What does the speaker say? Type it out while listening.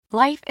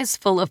Life is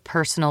full of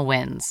personal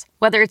wins,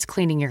 whether it's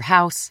cleaning your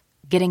house,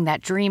 getting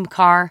that dream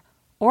car,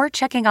 or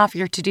checking off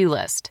your to-do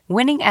list.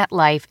 Winning at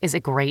life is a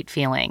great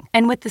feeling.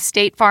 And with the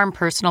State Farm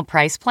Personal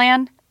Price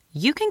Plan,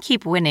 you can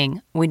keep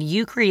winning when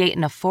you create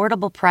an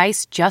affordable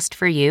price just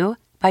for you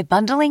by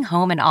bundling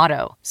home and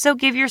auto. So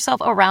give yourself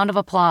a round of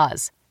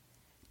applause.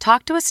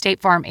 Talk to a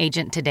State Farm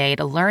agent today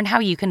to learn how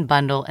you can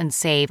bundle and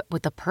save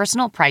with the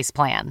Personal Price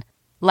Plan.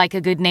 Like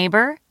a good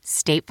neighbor,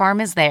 State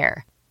Farm is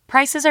there.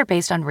 Prices are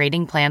based on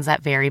rating plans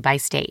that vary by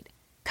state.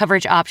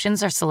 Coverage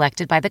options are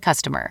selected by the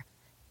customer.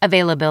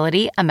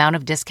 Availability, amount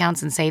of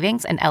discounts and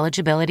savings, and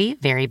eligibility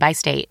vary by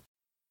state.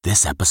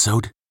 This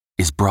episode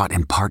is brought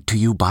in part to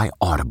you by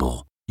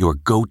Audible, your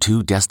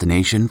go-to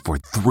destination for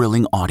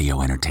thrilling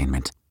audio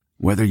entertainment.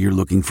 Whether you're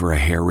looking for a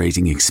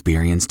hair-raising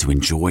experience to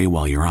enjoy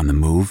while you're on the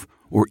move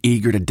or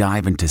eager to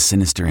dive into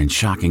sinister and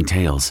shocking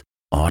tales,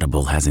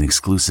 Audible has an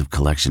exclusive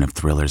collection of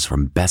thrillers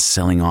from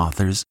best-selling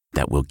authors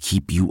that will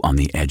keep you on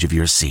the edge of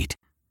your seat.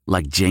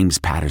 Like James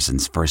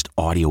Patterson's first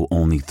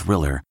audio-only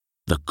thriller,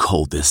 The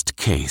Coldest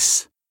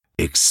Case.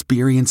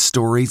 Experience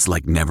stories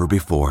like never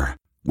before,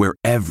 where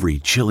every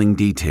chilling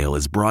detail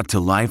is brought to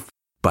life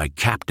by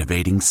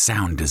captivating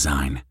sound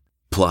design.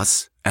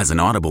 Plus, as an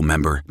Audible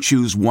member,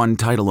 choose one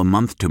title a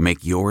month to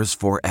make yours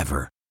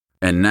forever.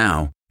 And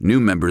now, new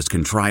members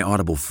can try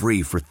Audible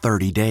free for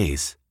 30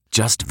 days.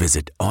 Just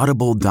visit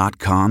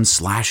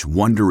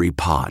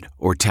audible.com/WonderyPod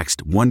or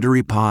text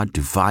WonderyPod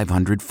to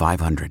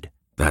 500-500.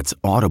 That's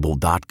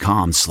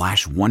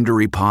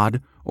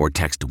audible.com/WonderyPod or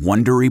text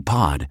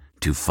WonderyPod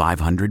to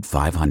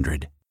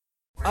 500-500.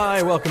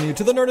 I welcome you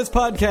to the Nerdist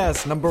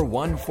Podcast, number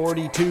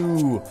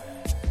 142.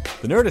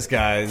 The Nerdist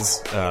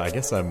guys, I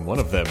guess I'm one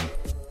of them.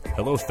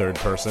 Hello, third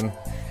person.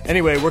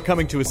 Anyway, we're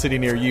coming to a city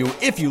near you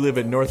if you live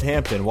in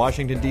Northampton,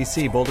 Washington,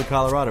 D.C., Boulder,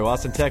 Colorado,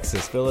 Austin,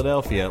 Texas,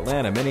 Philadelphia,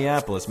 Atlanta,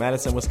 Minneapolis,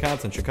 Madison,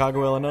 Wisconsin,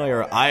 Chicago, Illinois,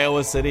 or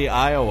Iowa City,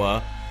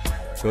 Iowa.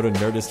 Go to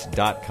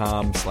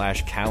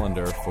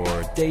nerdist.com/calendar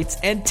for dates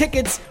and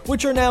tickets,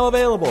 which are now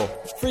available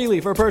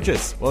freely for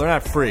purchase. Well, they're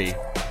not free.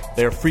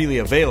 They're freely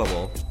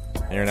available.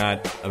 They're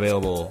not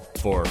available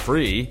for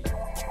free.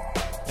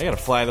 I gotta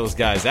fly those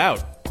guys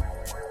out.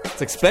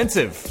 It's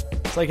expensive.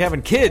 It's like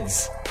having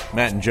kids,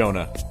 Matt and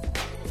Jonah.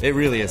 It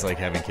really is like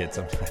having kids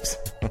sometimes.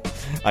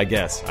 I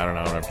guess. I don't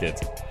know. I don't have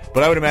kids.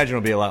 But I would imagine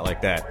it'll be a lot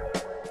like that,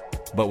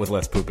 but with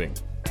less pooping.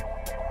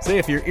 Say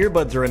if your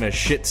earbuds are in a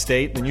shit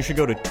state, then you should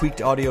go to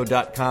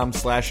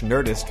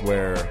tweakedaudio.com/Nerdist,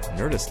 where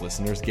Nerdist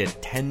listeners get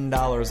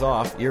 $10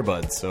 off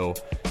earbuds. So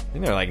I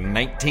think they're like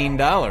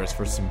 $19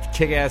 for some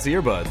kick-ass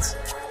earbuds.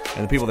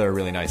 And the people there are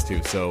really nice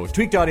too. So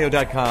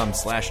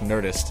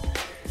tweakedaudio.com/Nerdist.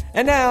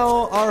 And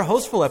now, our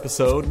hostful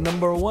episode,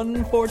 number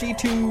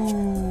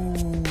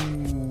 142.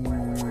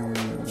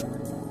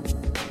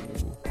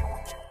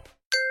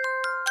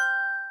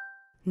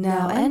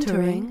 Now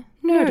entering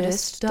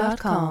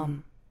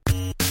Nerdist.com.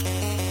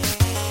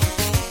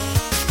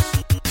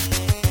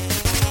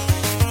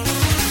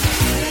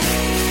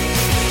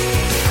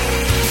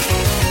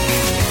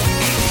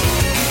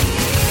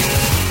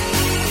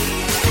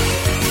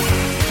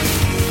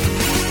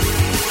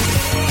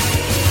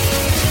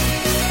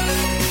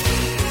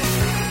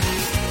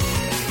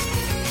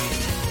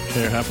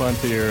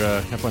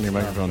 Here, hop on your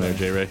microphone there,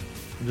 J-Ray.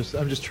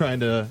 I'm just trying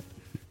to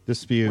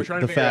dispute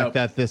trying the to figure fact out-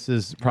 that this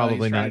is probably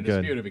he's trying not to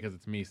good. dispute it because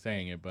it's me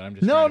saying it, but I'm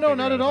just No, trying to no, figure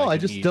not out at if all. I I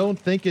can just eat. don't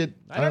think it.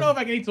 I don't know if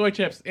I can eat soy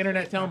chips.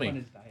 Internet, tell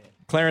me.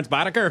 Clarence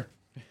Boddicker.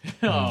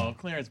 Oh,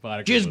 Clarence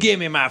Boddicker. Just give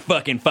me my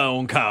fucking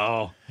phone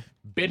call.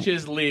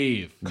 Bitches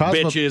leave.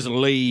 Bitches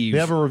leave. We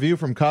have a review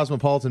from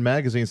Cosmopolitan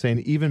Magazine saying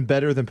even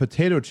better than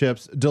potato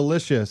chips,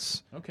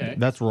 delicious. Okay.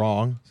 That's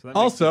wrong. So that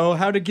Also,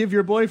 how to give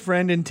your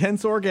boyfriend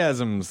intense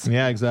orgasms.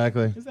 Yeah,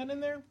 exactly. is that in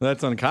there?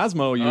 That's on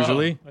Cosmo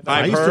usually.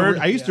 I I've thought- heard.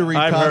 I used to read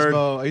I've heard.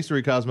 Cosmo. I used to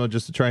read Cosmo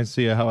just to try and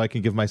see how I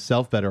can give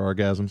myself better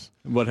orgasms.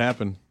 What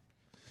happened?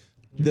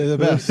 They're the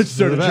best. Started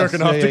They're the best.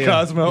 jerking off to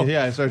Cosmo.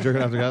 Yeah, I started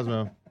jerking off to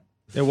Cosmo.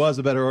 It was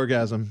a better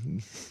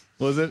orgasm.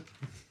 Was it?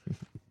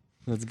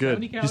 That's How good.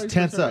 many calories Just per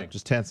tense serving? up.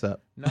 Just tense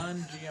up.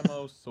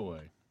 Non-GMO soy.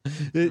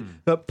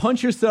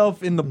 Punch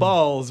yourself in the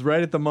balls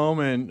right at the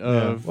moment Yeah.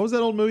 of What was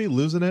that old movie,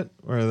 Losing It?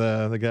 Where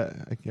the guy,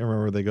 I can't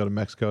remember, where they go to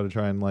Mexico to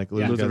try and like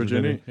lose Yeah. the Lose guy's their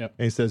virginity? Yep.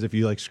 And he says if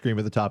you like scream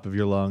at the top of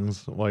your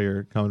lungs while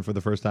you're coming for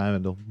the first time,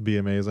 it'll be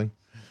amazing.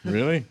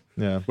 Really?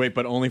 Yeah. Wait,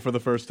 but only for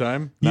the first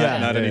time?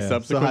 Not any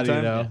subsequent so how do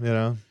you time?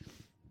 know?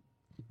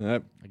 You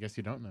know? I guess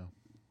you don't know.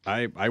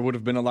 I would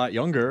have been a lot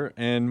younger,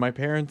 and my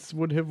parents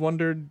would have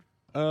wondered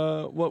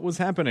what was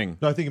happening.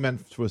 No, I think it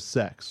meant was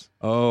sex.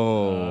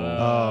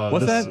 Oh.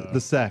 What's the, that?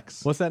 The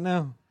sex. What's that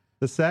now?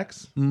 The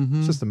sex? Mm-hmm.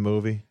 It's just a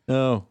movie.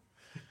 Oh.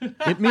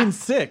 It means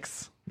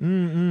six.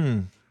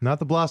 Not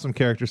the Blossom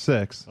character,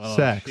 six. Oh,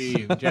 Sex.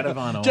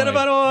 Jedivano.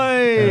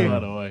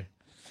 Jedivano!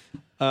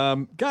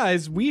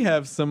 Guys, we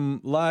have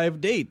some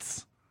live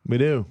dates. We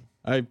do.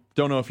 I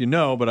don't know if you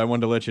know, but I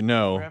wanted to let you We're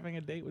know. having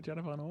a date with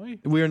Jedivano.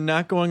 We are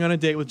not going on a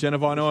date with Jenna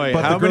Von Oy.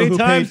 But How the girl many who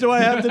times played- do I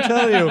have to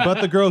tell you?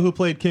 But the girl who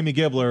played Kimmy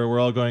Gibbler, we're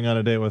all going on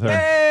a date with her.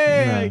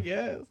 Hey! Yeah. I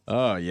guess.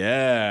 Oh, A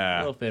yeah.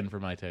 little thin for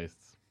my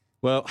tastes.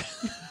 Well,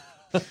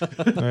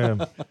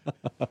 Yeah.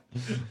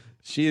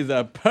 she's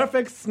a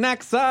perfect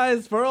snack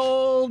size for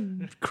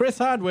old Chris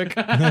Hardwick.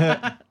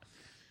 Here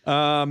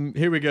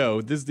we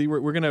go.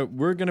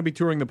 We're gonna be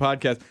touring the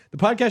podcast. The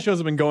podcast shows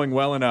have been going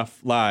well enough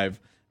live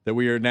that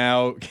we are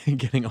now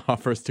getting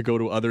offers to go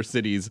to other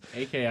cities.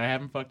 AK, I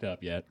haven't fucked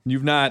up yet.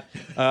 You've not.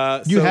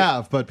 You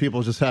have, but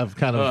people just have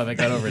kind of, Oh, they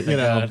got over it. Thank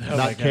God. Oh my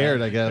not God.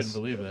 cared, I guess.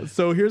 Couldn't believe this.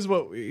 So here's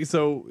what.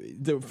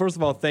 First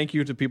of all, thank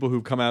you to people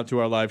who've come out to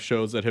our live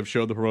shows that have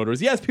showed the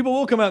promoters. Yes, people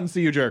will come out and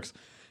see you jerks.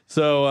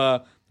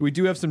 So we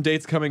do have some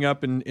dates coming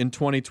up in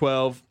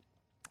 2012,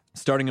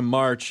 starting in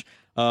March.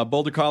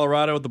 Boulder,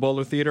 Colorado at the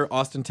Boulder Theater.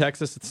 Austin,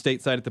 Texas at the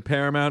Stateside at the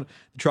Paramount.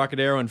 The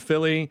Trocadero in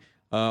Philly.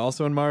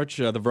 Also in March,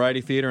 the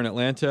Variety Theater in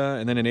Atlanta.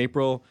 And then in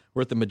April,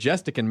 we're at the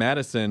Majestic in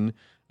Madison.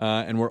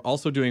 And we're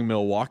also doing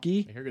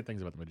Milwaukee. I hear good things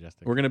about the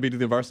Majestic. We're going to be to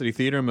the Varsity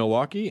Theater in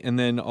Milwaukee. And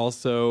then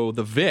also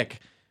the Vic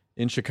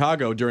in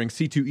Chicago during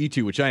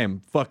C2E2, which I am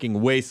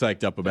fucking way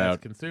psyched up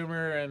about. That's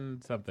consumer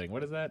and something.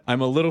 What is that?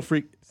 I'm a little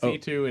freak.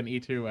 C2 and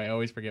E2. I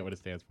always forget what it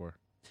stands for.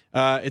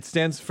 It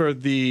stands for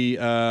the...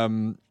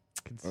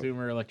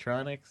 Consumer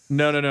electronics?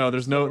 No.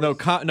 There's no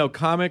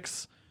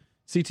comics.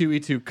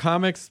 C2E2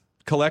 comics,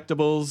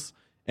 collectibles,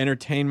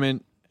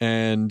 entertainment,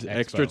 and Expo.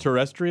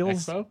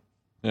 extraterrestrials. Expo?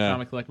 Yeah.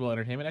 Comic Collectible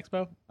Entertainment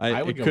Expo?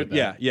 I would it go could, with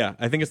that. yeah.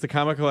 I think it's the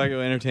Comic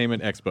Collectible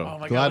Entertainment Expo. Oh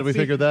my Glad God, we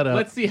figured that out.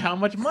 Let's see how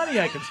much money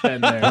I can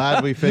spend there.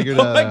 Glad we figured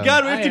Oh that my out.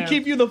 God, we have I to am-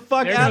 keep you the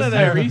fuck There out of goes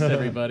there. Tyrese,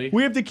 everybody.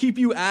 We have to keep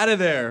you out of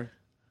there.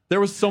 There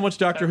was so much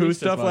Doctor Who Tyrese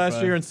stuff just last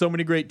walked by. year and so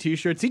many great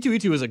T-shirts.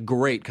 C2E2 is a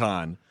great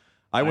con.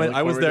 I was look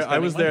forward to there. I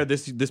spending was there money.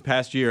 this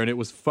past year, and it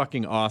was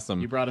fucking awesome.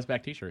 You brought us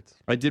back T-shirts.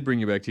 I did bring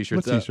you back What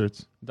T-shirts.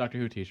 t-shirts? Doctor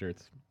Who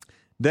T-shirts.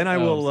 Then I Oh,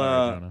 will.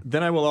 sorry, Jonah.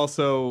 Then I will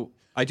also.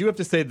 I do have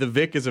to say the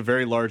Vic is a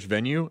very large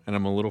venue, and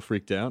I'm a little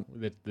freaked out.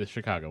 The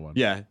Chicago one.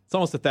 Yeah, it's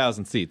almost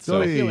 1,000 seats.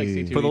 So I feel like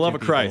C2E2 for the love of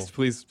people- Christ,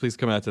 please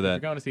come out to If you're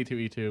that. going to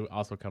C2E2,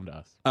 also come to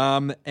us.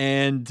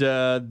 And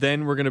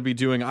then we're going to be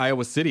doing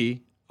Iowa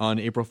City on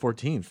April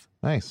 14th.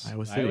 Nice.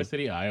 Iowa City. Iowa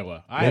City,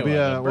 Iowa. We'll Iowa, be,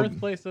 the we'll-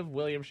 birthplace of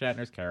William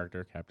Shatner's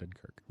character, Captain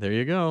Kirk. There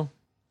you go.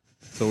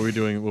 So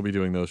we'll be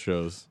doing those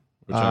shows,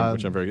 which I'm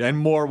very, and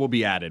more will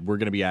be added. We're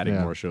going to be adding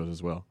Yeah. more shows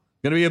as well.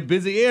 Going to be a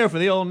busy year for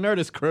the old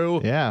Nerdist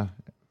crew. Yeah.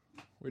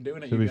 We're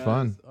doing it, Should you be guys.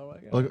 fun. Oh my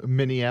God. Look,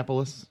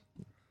 Minneapolis.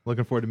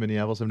 Looking forward to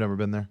Minneapolis. I've never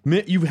been there.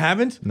 You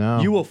haven't? No.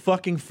 You will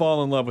fucking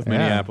fall in love with Yeah.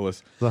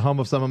 Minneapolis. It's the home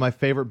of some of my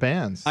favorite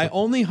bands. I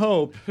only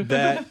hope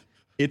that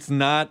it's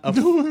not a.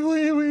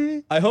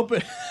 I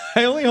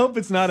only hope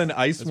it's not an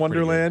ice pretty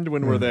wonderland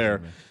when we're there,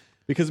 good.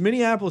 because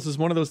Minneapolis is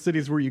one of those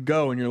cities where you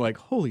go and you're like,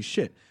 holy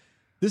shit,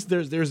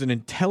 there's an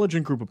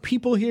intelligent group of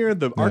people here.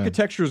 The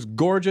architecture is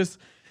gorgeous.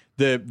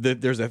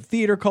 There's a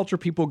theater culture.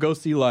 People go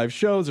see live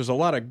shows. There's a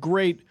lot of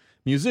great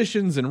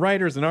musicians and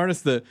writers and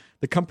artists. The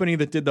company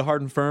that did the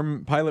Hard and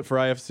Firm pilot for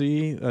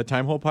IFC,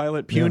 Time Hole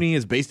pilot, Puny,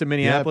 is based in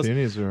Minneapolis. Yeah,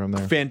 Puny's from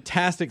there.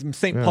 Fantastic.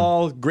 St.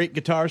 Paul, great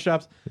guitar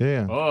shops.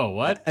 Yeah. Oh,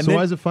 what? And So then-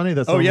 why is it funny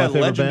that some of my favorite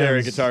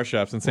legendary bands, guitar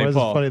shops in why St. is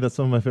Paul. it funny that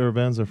some of my favorite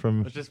bands are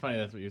from... It's just funny.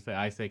 That's what you say.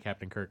 I say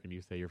Captain Kirk, and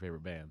you say your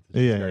favorite band. It's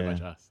Yeah, very yeah.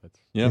 much us. That's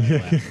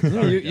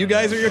Yep. you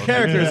guys are your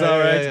characters, all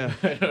right.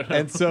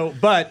 And so,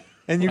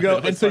 and you go,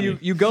 and so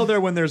you go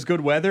there when there's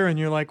good weather, and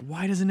you're like,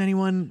 why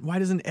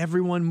doesn't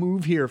everyone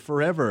move here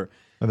forever?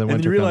 And then you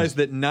winter realize comes.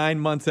 that 9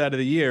 months out of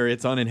the year,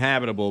 it's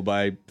uninhabitable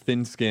by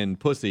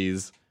thin-skinned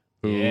pussies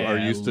who are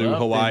used to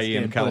Hawaii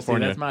and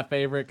California. That's my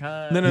favorite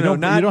kind. No, You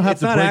don't have it's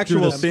to not break through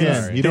actual the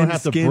skin. You don't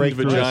have to thin-skinned break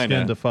through the vagina.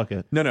 skin to fuck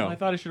it. No. I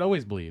thought it should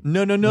always bleed.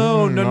 No. no,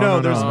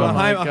 There's no. Oh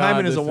my hymen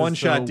God, is a this is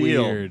one-shot so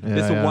deal. weird.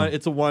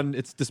 Yeah,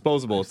 It's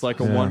disposable. It's like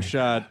a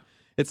one-shot.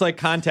 It's like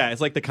contact.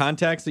 It's like the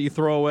contacts that you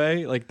throw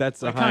away. Like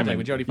that's Like a hymen. Contact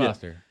with Jodie Yeah.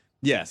 Foster.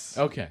 Yes.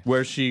 Okay.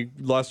 Where she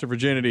lost her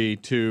virginity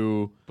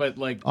to. But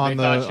like On they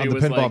the thought she pinball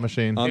was like,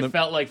 machine. On It the-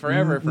 felt like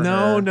forever for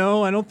her.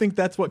 No, I don't think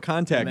that's what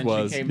Contact And then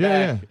was. she came Yeah,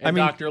 back. yeah. And I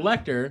mean- Dr.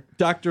 Lecter.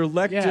 Dr.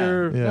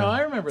 Lecter Yeah. No,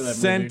 I remember that movie.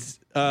 sent just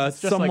like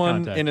someone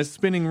Contact. in a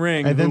spinning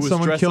ring And who then was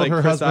someone dressed killed like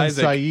her Chris husband,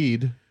 Isaac.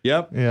 Saeed.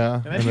 Yep. Yeah.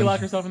 And then she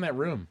locked herself in that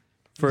room.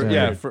 For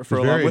Yeah. for She's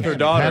very with her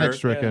daughter.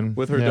 panic-stricken.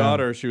 With her Yeah.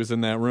 daughter, she was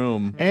in that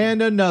room.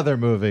 And another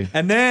movie.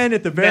 And then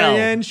at the very Mel.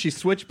 end, she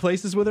switched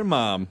places with her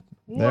mom.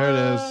 There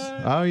it is.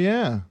 Oh,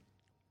 yeah.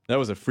 That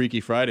was a Freaky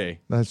Friday.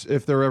 That's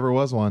if there ever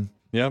was one.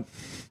 Yep.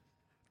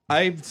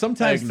 I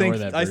sometimes ignore think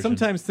that I version.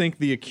 sometimes think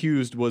The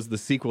Accused was the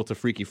sequel to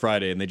Freaky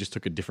Friday, and they just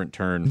took a different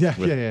turn. Yeah,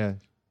 with- yeah.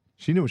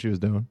 She knew what she was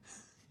doing.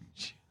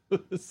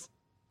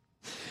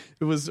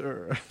 It was.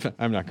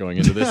 I'm not going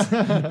into this.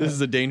 This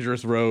is a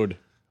dangerous road.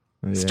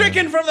 Yeah.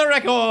 Stricken from the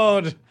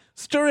record.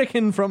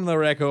 Stricken from the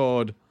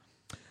record.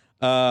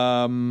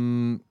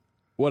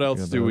 What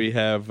else do we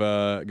have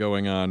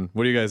going on?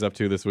 What are you guys up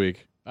to this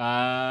week?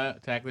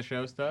 Attack the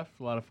Show stuff.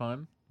 A lot of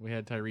fun. We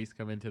had Tyrese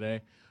come in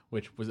today,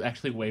 which was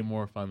actually way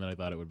more fun than I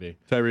thought it would be.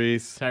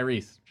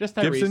 Tyrese, Just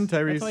Tyrese. Gibson,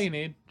 Tyrese. That's all you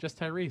need. Just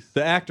Tyrese.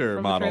 the actor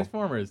From model. the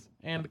Transformers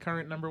and the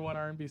current #1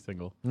 R&B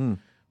single.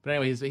 But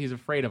anyway, he's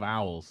afraid of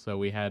owls, so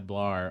we had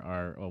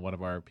Blar, one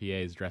of our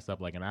PAs, dress up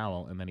like an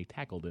owl, and then he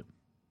tackled it,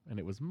 and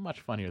it was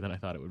much funnier than I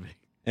thought it would be.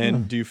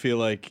 And do you feel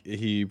like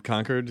he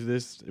conquered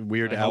this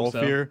weird owl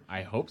fear?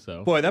 I hope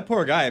so. Boy, that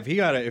poor guy.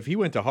 If he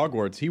went to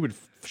Hogwarts, he would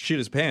shit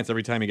his pants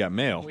every time he got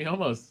mail. We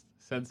almost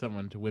sent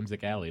someone to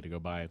Whimsic Alley to go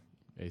buy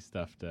a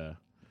stuffed.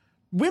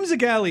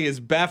 Whimsic Alley is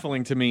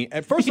baffling to me.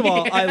 First of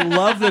all, I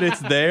love that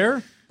it's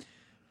there,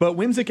 but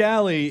Whimsic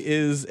Alley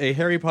is a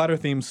Harry Potter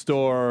themed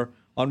store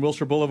on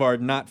Wilshire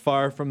Boulevard, not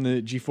far from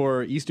the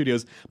G4E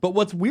studios. But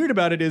what's weird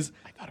about it is,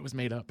 I thought it was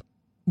made up.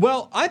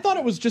 well, I thought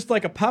it was just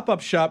like a pop-up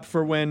shop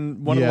for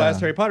when one of the last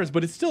Harry Potters,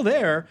 but it's still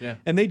there,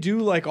 and they do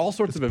like all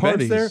sorts of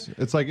events there.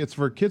 It's like it's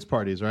for kids'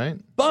 parties, right?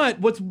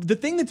 But the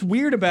thing that's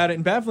weird about it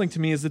and baffling to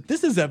me is that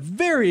this is a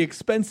very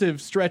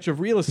expensive stretch of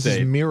real estate. This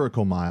is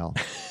Miracle Mile.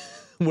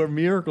 Where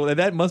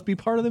that must be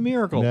part of the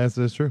miracle. Yes,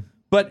 that's true.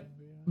 But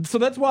so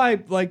that's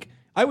why, like,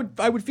 I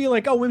would feel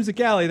like, Whimsic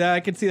Alley, that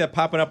I could see that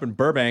popping up in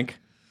Burbank.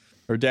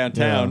 Or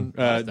downtown,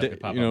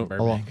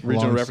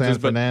 regional references, San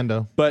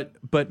Fernando.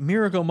 But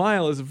Miracle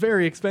Mile is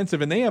very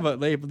expensive, and they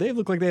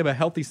look like they have a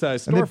healthy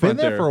sized storefront. And they've been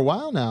there for a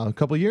while now, a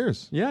couple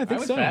years. Yeah, I think I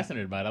was so.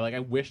 fascinated by it. I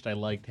wished I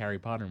liked Harry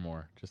Potter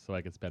more, just so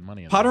I could spend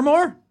money on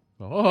Pottermore?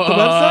 Oh, the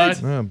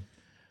website?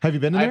 Have you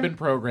been in there? I've been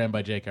programmed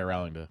by J.K.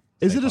 Rowling to.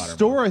 Is it a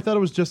store? I thought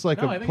it was just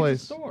like no, a I think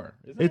place. It's a store.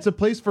 It's a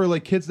place for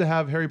like kids to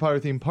have Harry Potter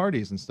themed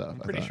parties and stuff. I'm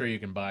pretty sure you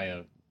can buy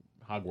a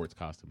Hogwarts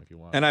costume if you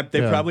want. And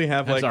they probably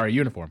have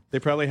uniform. They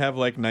probably have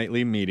like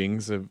nightly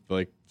meetings of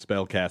like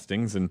spell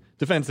castings and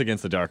defense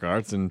against the dark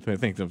arts and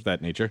things of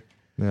that nature.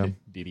 Yeah.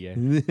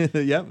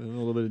 DDA. Yep, a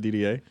little bit of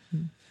DDA.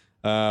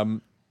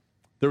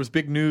 There was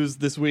big news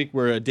this week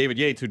where David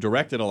Yates, who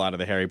directed a lot of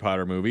the Harry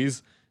Potter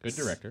movies, good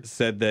director,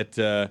 said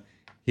that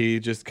he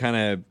just kind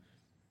of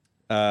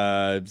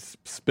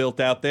spilt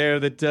out there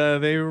that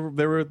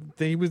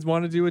he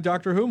wanted to do a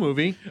Doctor Who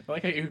movie. I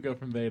like how you go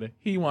from there to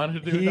he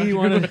wanted to do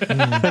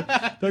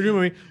Doctor Who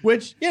movie,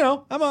 which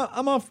I'm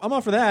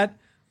off for that.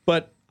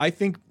 But I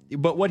think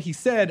what he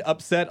said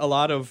upset a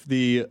lot of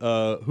the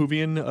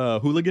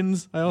Whovian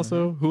hooligans.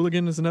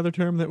 Hooligan is another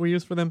term that we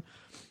use for them,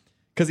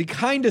 because he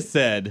kind of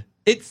said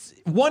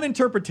one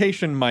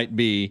interpretation might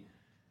be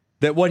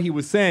that what he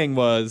was saying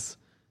was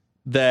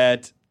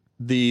that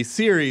the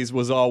series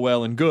was all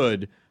well and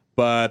good,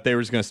 but they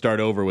were just going to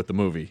start over with the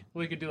movie.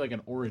 Well, you could do like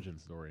an origin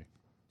story.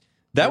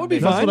 That would be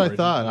fine. That's what I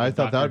thought. I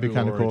thought that would be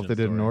kind of cool if they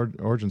did an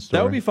origin story.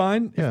 That would be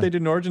fine if they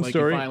did an origin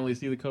story. You finally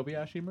see the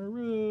Kobayashi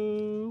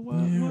Maru.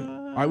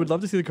 What? I would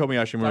love to see the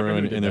Kobayashi Maru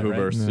in the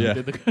Whoverse.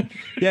 Right? Yeah.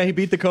 Yeah, he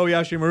beat the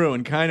Kobayashi Maru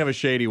in kind of a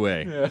shady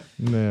way.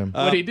 Yeah.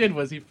 What he did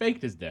was he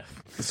faked his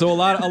death. So a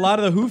lot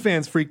of the Who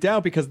fans freaked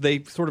out because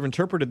they sort of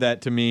interpreted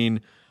that to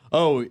mean,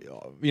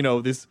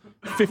 this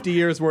 50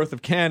 years worth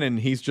of canon,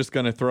 he's just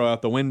going to throw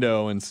out the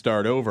window and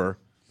start over.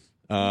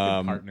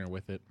 Partner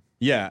with it.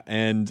 Yeah,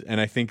 and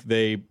I think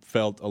they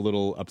felt a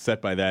little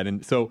upset by that.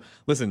 And so,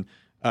 listen,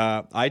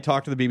 I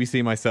talked to the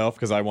BBC myself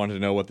because I wanted to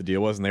know what the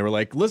deal was, and they were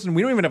like, listen,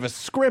 we don't even have a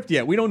script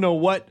yet. We don't know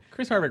what...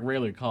 Chris Hardwick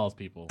rarely calls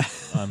people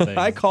on things.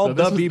 I called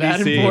the BBC. Was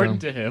that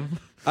important to him.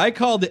 I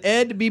called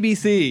Ed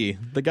BBC,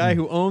 the guy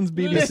who owns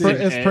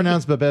BBC. It's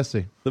pronounced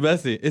Babesi.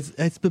 Babesi.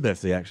 It's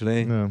Babesi,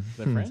 actually. No. Is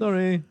that French?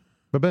 Sorry.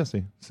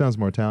 Babesi. Sounds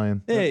more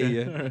Italian.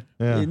 Hey.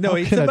 Yeah. No,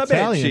 it's How a can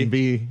Italian Babecci.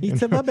 be?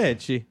 It's a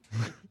Babecci.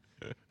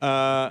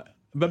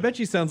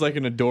 Babecci sounds like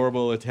an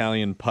adorable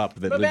Italian pup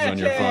that lives on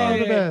your farm.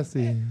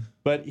 Babesi.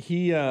 But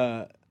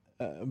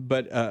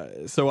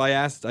so I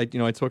asked, I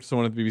spoke to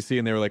someone at the BBC,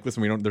 and they were like,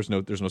 "Listen, there's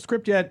no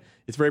script yet.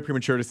 It's very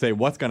premature to say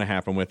what's going to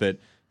happen with it."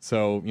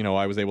 So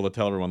I was able to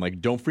tell everyone, like,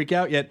 don't freak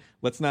out yet.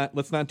 Let's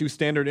not do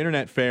standard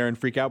internet fare and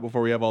freak out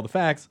before we have all the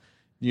facts.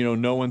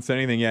 No one said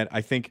anything yet. I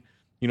think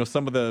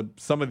some of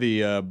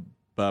the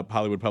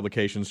Hollywood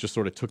publications just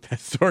sort of took that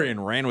story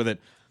and ran with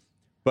it.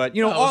 But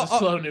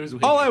slow news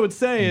week. all I would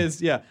say is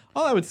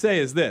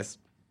this.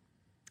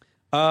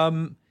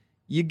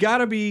 You got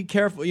to be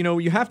careful.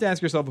 You have to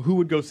ask yourself, who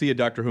would go see a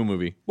Doctor Who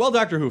movie? Well,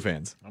 Doctor Who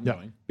fans. I'm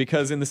going.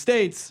 Because in the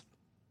States,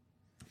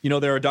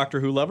 there are Doctor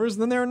Who lovers,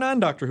 and then there are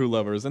non-Doctor Who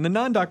lovers. And the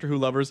non-Doctor Who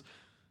lovers,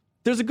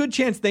 there's a good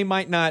chance they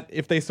might not,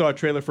 if they saw a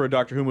trailer for a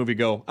Doctor Who movie,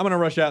 go, I'm going to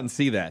rush out and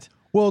see that.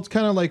 Well, it's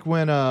kind of like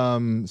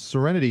when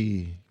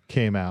Serenity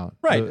came out.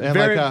 Right.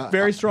 And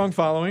very strong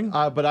following.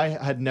 But I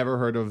had never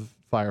heard of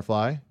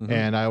Firefly,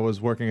 and I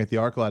was working at the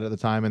ArcLight at the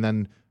time. And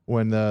then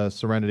when the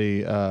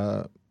Serenity,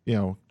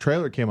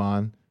 trailer came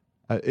on,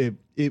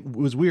 it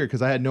was weird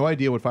because I had no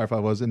idea what Firefly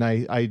was, and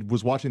I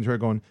was watching the trailer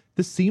going,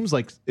 this seems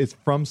like it's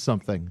from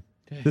something.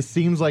 This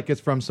seems like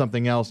it's from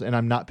something else, and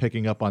I'm not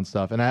picking up on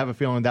stuff. And I have a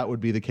feeling that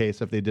would be the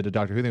case if they did a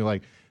Doctor Who thing.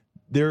 Like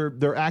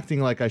they're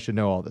acting like I should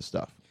know all this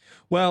stuff.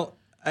 Well,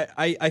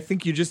 I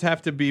think you just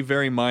have to be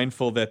very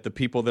mindful that the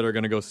people that are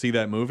going to go see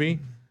that movie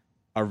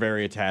are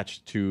very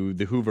attached to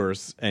the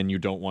Whoverse, and you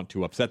don't want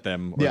to upset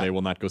them, or they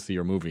will not go see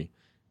your movie.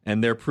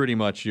 And they're pretty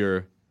much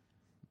your...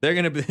 They're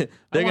gonna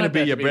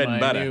be your bread and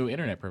butter. New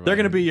internet provider. They're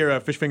gonna be your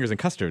fish fingers and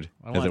custard.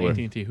 I want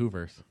AT&T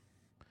Hoovers.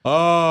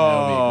 Oh, that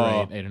would be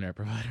a great internet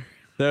provider.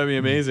 That would be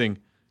amazing.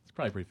 It's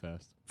probably pretty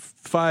fast.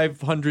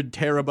 500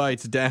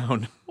 terabytes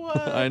down. What?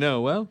 I know.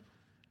 Well,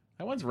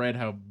 I once read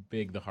how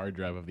big the hard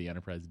drive of the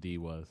Enterprise D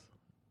was,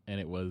 and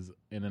it was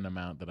in an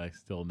amount that I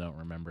still don't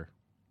remember.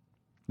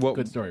 What?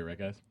 Good story, right,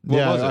 guys?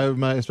 Yeah, was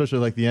it? I especially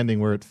like the ending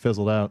where it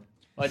fizzled out.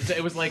 Well,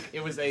 it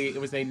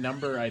was a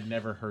number I'd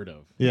never heard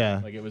of. Yeah.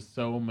 Like it was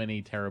so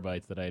many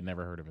terabytes that I had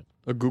never heard of it.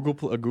 A Google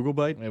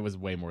Byte? It was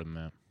way more than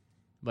that.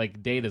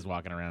 Like Data's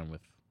walking around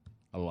with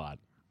a lot.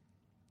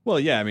 Well,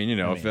 yeah, I mean,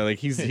 I mean,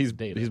 he's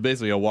data.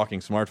 basically a walking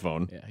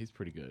smartphone. Yeah, he's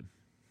pretty good.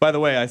 By the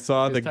way, I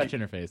saw His touch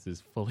interface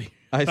is fully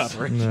I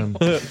operational.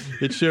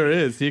 It sure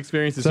is. He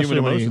experiences Especially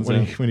human when he, emotions. when,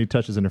 now. he, when he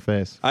touches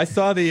interface. I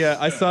saw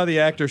the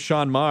actor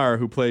Sean Marr,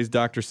 who plays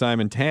Dr.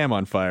 Simon Tam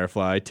on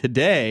Firefly,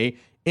 today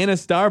in a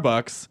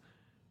Starbucks.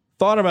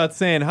 Thought about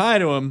saying hi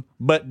to him,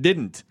 but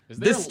didn't.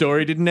 This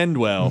story didn't end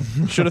well.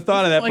 Should have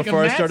thought of that Like a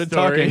before I Matt started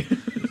story. talking.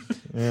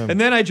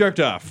 And then I jerked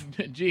off.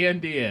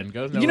 GNDN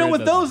goes nowhere. You know, it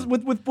with doesn't.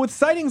 those with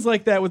sightings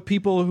like that, with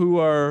people who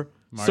are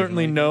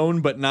certainly Marginally.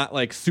 known but not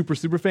like super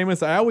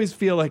famous, I always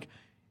feel like,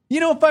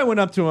 if I went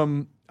up to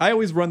him, I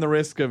always run the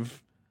risk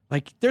of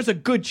like, there's a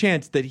good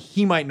chance that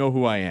he might know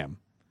who I am,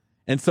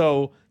 and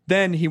so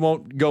then he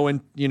won't go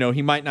in.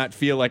 He might not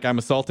feel like I'm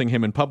assaulting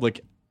him in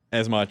public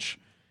as much.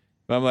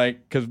 But I'm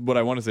like, because what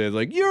I want to say is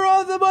like, you're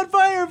awesome on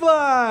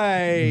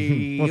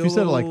Firefly. Well, if you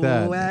said it like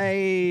that,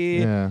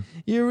 yeah,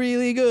 you're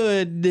really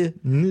good.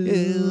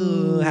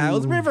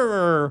 How's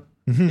River?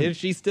 Is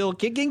she still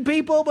kicking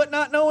people but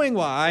not knowing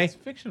why? It's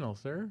fictional,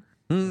 sir.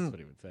 That's what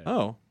he would say.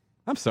 Oh,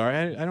 I'm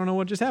sorry. I don't know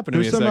what just happened to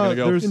me a There's second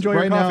ago. Enjoy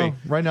your coffee.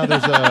 Right now,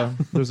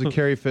 there's a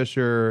Carrie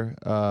Fisher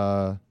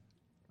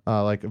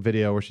like a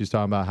video where she's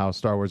talking about how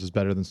Star Wars is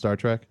better than Star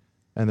Trek,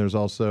 and there's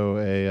also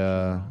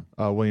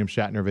a William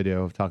Shatner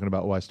video talking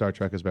about why Star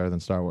Trek is better than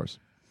Star Wars.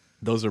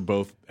 Those are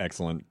both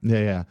excellent.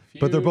 Yeah,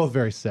 but they're both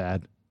very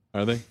sad.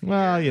 Are they?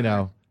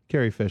 Well,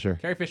 Carrie Fisher.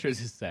 Carrie Fisher is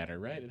his sadder,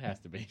 right? It has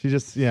to be. She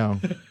just,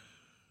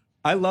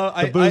 I love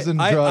The booze and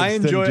drugs I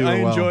didn't do it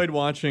well. enjoyed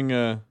watching.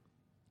 I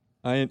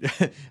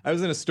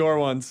was in a store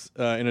once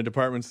in a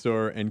department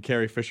store, and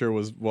Carrie Fisher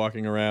was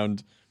walking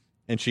around,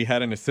 and she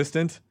had an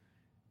assistant,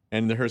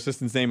 and her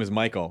assistant's name is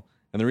Michael.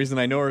 And the reason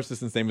I know her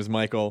assistant's name is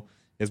Michael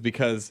is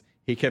because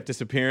he kept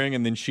disappearing,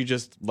 and then she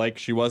just, like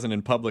she wasn't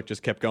in public,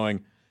 just kept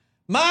going,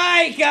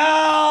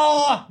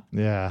 Michael!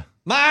 yeah.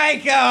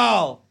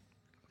 Michael!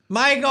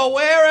 Michael,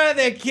 where are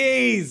the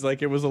keys?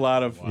 Like, it was a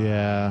lot of...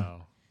 Yeah. Wow.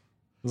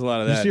 It was a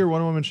lot of Did that. you see her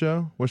one-woman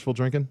show, Wishful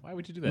Drinking? Why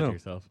would you do that No. to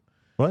yourself?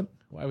 What?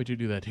 Why would you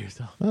do that to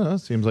yourself? I don't know.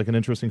 Seems like an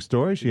interesting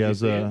story. She Did you has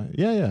see it?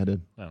 yeah, I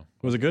did. Oh.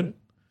 Was it good?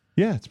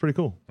 Yeah, it's pretty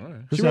cool. All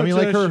right. Just, She I mean,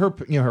 wrote,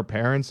 like her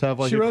parents have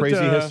like she a wrote,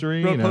 crazy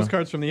history. Wrote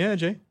Postcards from the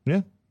Edge, eh?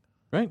 Yeah.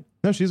 Right?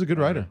 No, she's a good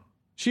writer.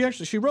 She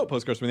wrote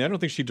Postcards from the Edge. I don't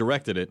think she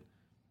directed it.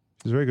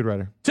 She's a very good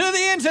writer. To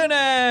the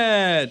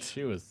internet!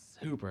 She was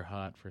super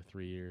hot for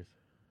 3 years.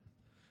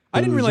 I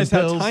didn't Booze realize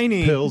and how pills,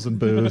 tiny... pills and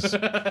booze.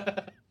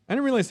 I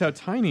didn't realize how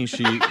tiny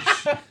she...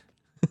 I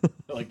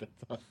like that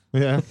song.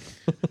 Yeah.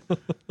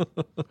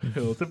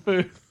 Pills and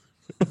booze.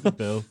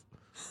 Pills.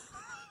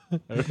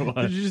 I don't know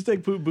why. Did you just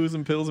take booze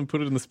and pills and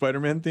put it in the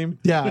Spider-Man theme?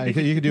 Yeah,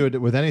 you could do it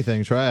with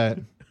anything. Try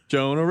it.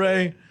 Jonah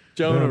Ray.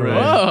 Jonah Ray.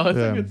 Whoa, that's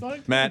Yeah. a good song.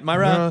 Matt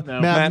Myra.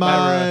 No. Matt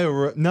Myra.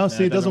 Myra. No,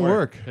 see, it doesn't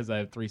work. Because I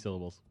have 3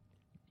 syllables.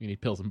 You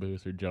need pills and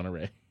booze or Jonah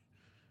Ray.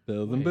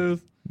 Pills and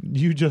booze.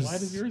 You just. Why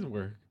does yours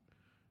work?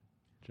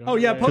 Oh,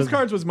 yeah, Ray.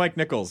 Postcards was Mike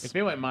Nichols. If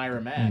it went Myra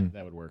Matt,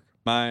 that would work.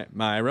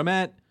 Myra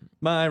Matt.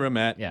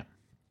 Yeah.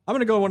 I'm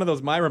going to go one of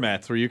those Myra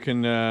Mats where you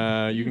can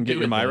get Do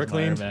your it, Myra those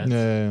Myra cleaned. Mats.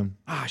 Yeah.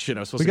 Ah, shit,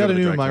 I was supposed We to go got to a the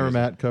new dry Myra cleaners.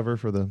 Matt cover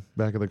for the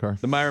back of the car.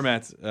 The Myra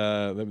Mats,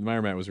 the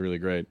Myra Mat was really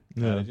great.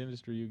 Yeah. Cottage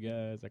industry, you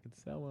guys. I could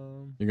sell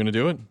them. You're going to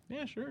do it?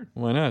 Yeah, sure.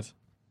 Why not?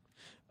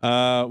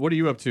 What are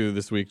you up to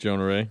this week,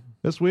 Jonah Ray?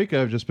 This week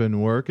I've just been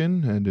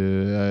working and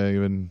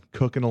I've been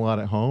cooking a lot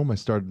at home. I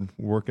started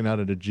working out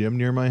at a gym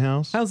near my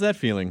house. How's that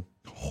feeling?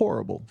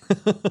 Horrible.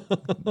 It's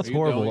Are you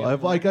horrible.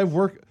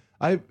 going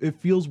It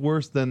feels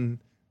worse than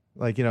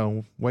waking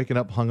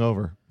up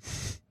hungover.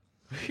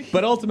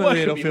 But ultimately, What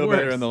it'll could be feel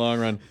better worse? in the long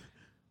run.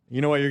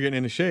 You know why you're getting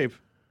into shape?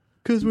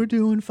 Because we're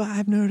doing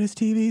 5 Nerdist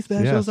TV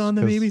specials Yes, on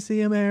the 'cause-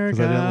 BBC America.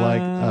 Because I didn't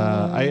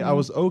like. I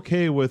was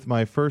okay with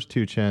my first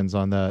 2 chins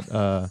on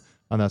that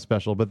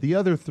special, but the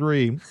other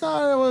 3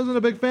 I wasn't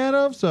a big fan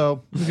of.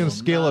 So I'm gonna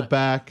scale it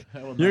back.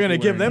 You're going to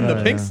give them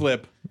the pink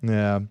slip.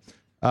 Yeah.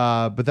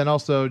 But then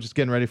also just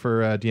getting ready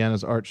for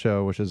Deanna's art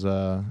show, which is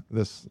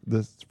this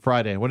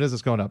Friday. When is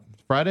this going up?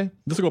 Friday?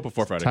 This will go up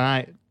before Friday.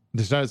 Tonight.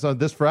 So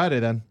this Friday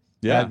then.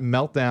 Yeah. At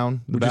Meltdown.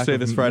 Would you say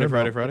this Friday?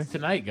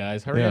 Tonight,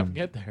 guys. Hurry Yeah. up and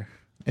get there.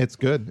 It's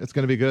good. It's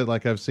going to be good.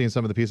 Like I've seen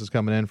some of the pieces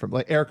coming in from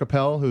like Eric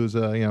Appel, who's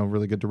a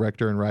really good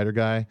director and writer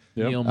guy.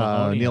 Yep. Neil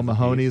Mahoney. Neil has a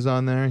Mahoney's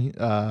on there.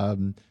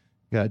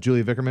 Got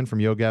Julia Vickerman from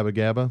Yo Gabba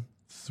Gabba.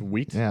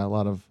 Sweet. Yeah, a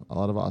lot of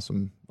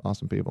awesome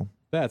people.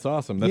 That's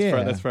awesome. That's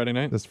Yeah. that's Friday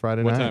night? This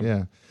Friday What night.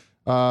 time?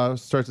 Yeah.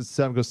 Starts at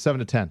 7, goes 7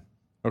 to 10.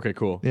 Okay,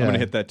 cool. Yeah. I'm going to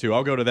hit that too.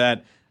 I'll go to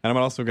that. And I'm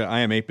also going to... I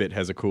Am 8-Bit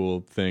has a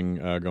cool thing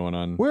going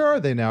on. Where are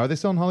they now? Are they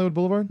still on Hollywood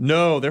Boulevard?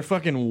 No, they're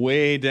fucking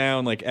way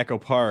down like Echo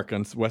Park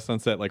on West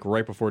Sunset, like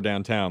right before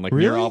downtown, like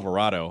near Really?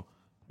 Alvarado.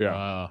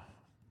 Yeah.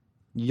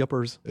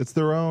 Yuppers. It's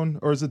their own,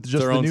 or is it just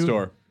their the own new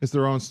store. It's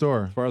their own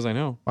store. As far as I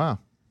know. Wow.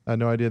 I had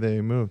no idea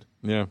they moved.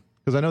 Yeah.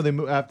 Because I know they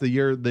moved after the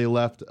year they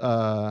left.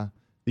 The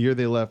year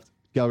they left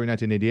Gallery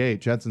 1988,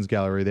 Jensen's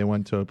Gallery. They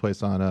went to a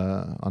place on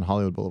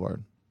Hollywood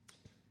Boulevard.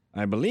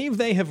 I believe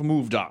they have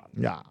moved on.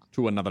 Yeah.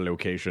 To another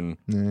location.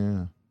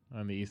 Yeah.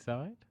 On the east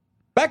side?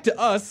 Back to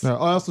us. No,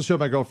 I also showed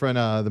my girlfriend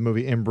the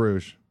movie In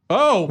Bruges.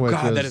 Oh, which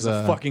God, that is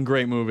a fucking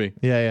great movie.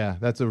 Yeah.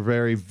 That's a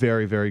very,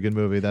 very, very good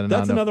movie.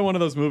 That's another one of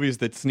those movies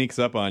that sneaks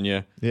up on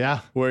you. Yeah.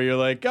 Where you're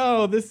like,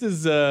 oh, this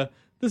is a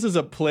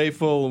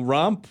playful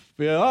romp.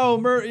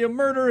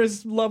 Murder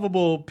is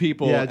lovable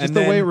people. Yeah, just and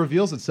the then way it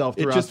reveals itself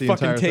throughout it just the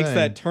fucking entire takes thing.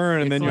 that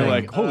turn, and It's then you're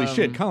like, like, holy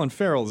shit, Colin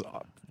Farrell's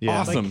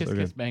awesome. Like Kiss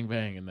Kiss Bang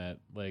Bang and that,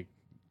 like,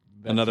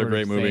 that Another sort of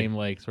great movie. Same,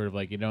 like, sort of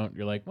like,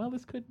 you're like, well,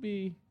 this could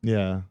be.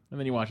 Yeah. And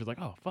then you watch it, it's like,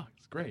 oh, fuck,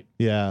 it's great.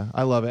 Yeah,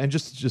 I love it. And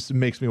just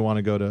makes me want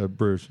to go to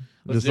Bruges.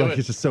 Let's Just do like it.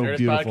 it's just so Nerdist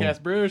beautiful.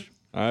 Podcast Bruges.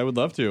 I would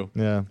love to.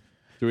 Yeah.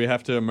 Do we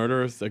have to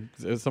murder someone?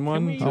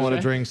 Can we- I want to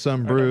Okay. drink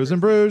some brews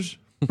in Bruges.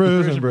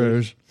 Brews in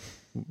Bruges.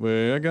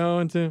 We're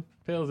going to.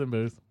 Pills and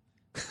booze.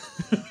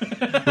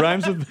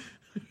 Rhymes with.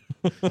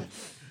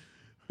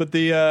 But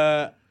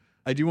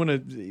I do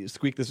want to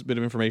squeak this bit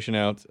of information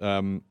out.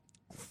 Freep,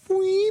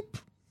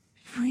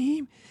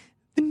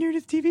 the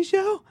Nerdist TV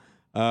show.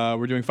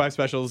 We're doing 5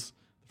 specials.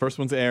 The first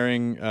one's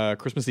airing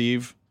Christmas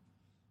Eve,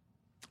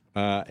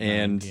 and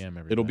 9 p.m.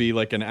 every it'll night. be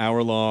like an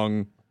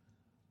hour-long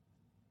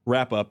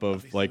wrap-up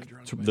of like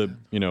the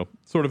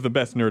sort of the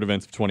best nerd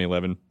events of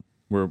 2011.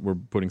 We're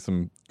putting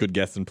some good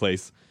guests in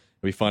place.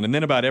 It'll be fun, and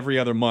then about every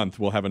other month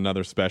we'll have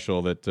another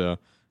special that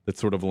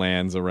sort of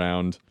lands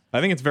around. I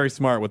think it's very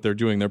smart what they're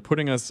doing. They're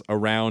putting us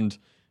around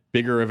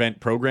bigger event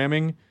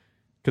programming.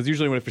 Because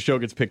usually if a show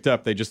gets picked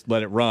up, they just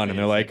let it run, and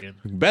they're like,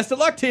 best of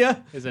luck to you.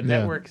 Is a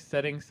network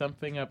setting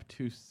something up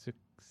to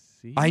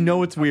succeed? I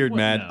know it's weird, What?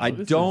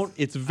 Matt. No,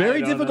 It's very I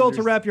don't difficult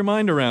to wrap your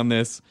mind around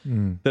this,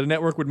 that a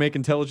network would make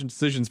intelligent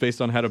decisions based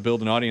on how to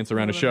build an audience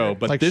around a show.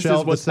 But Like this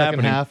shelve is what's the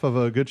second happening. half of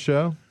a good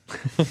show.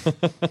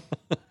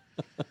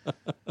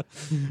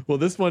 Well,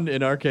 this one,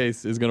 in our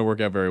case, is going to work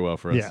out very well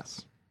for us.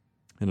 Yes.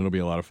 And it'll be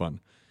a lot of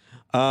fun.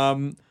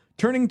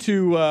 Turning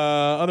to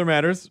other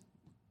matters,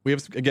 we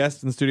have a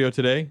guest in the studio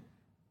today.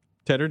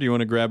 Tedder, do you want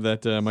to grab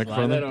that microphone?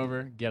 Slide that there?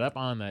 over. Get up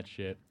on that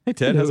shit. Hey,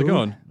 Ted, how's it Hello.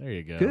 going? There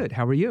you go. Good.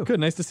 How are you? Good,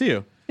 nice to see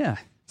you. Yeah.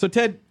 So,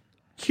 Ted,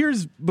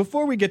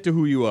 before we get to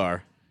who you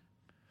are,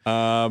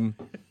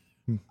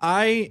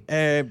 I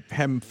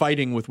am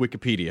fighting with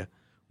Wikipedia,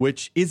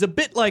 which is a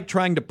bit like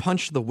trying to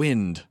punch the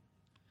wind.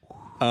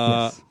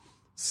 Yes.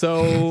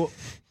 So,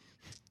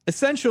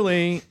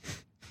 essentially,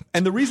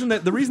 and the reason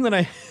that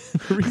I,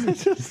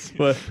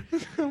 what?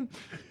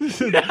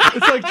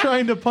 It's like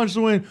trying to punch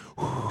the wind.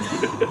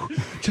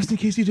 Just in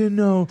case you didn't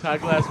know.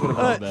 Todd Glass would have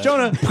loved that.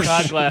 Jonah.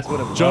 Todd Glass would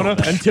have Jonah,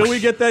 loved that. until we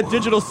get that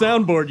digital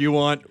soundboard you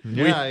want,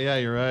 Yeah,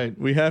 you're right.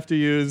 we have to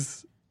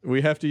use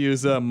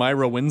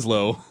Myra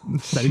Winslow.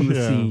 Setting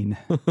the scene.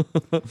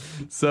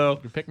 So,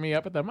 You pick me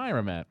up at the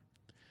Myra mat.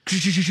 pew,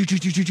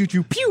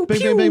 Bang,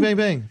 bang, bang, bang,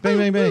 bang.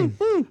 Bang, bang,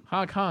 bang.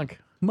 Honk, honk.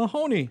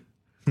 Mahoney.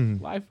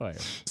 Live fire.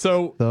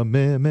 So, The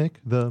mimic,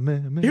 the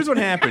mimic. here's what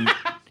happened.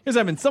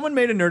 Someone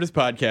made a Nerdist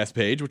podcast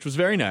page, which was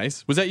very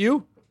nice. Was that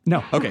you?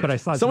 No. Okay. But I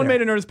saw it Someone there.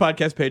 made a Nerdist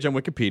podcast page on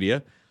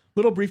Wikipedia.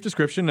 Little brief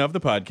description of the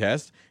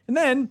podcast. And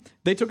then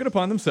they took it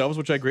upon themselves,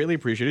 which I greatly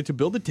appreciated, to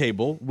build a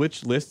table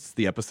which lists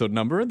the episode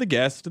number, the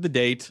guest, the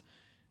date,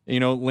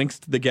 links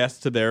to the guests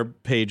to their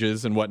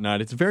pages and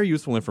whatnot. It's very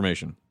useful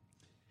information.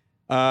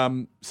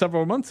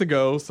 Several months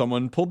ago,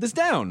 someone pulled this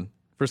down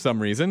for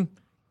some reason.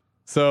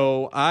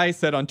 So I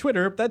said on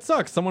Twitter, that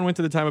sucks. Someone went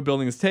to the time of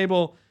building this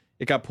table.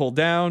 It got pulled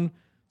down.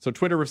 So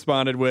Twitter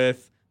responded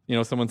with,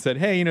 someone said,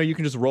 hey, you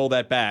can just roll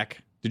that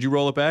back. Did you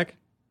roll it back?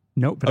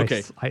 Nope. But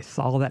Okay. I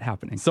saw that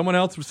happening. Someone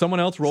else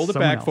rolled it Someone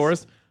back else. for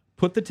us.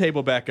 Put the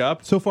table back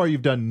up. So far,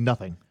 you've done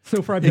nothing.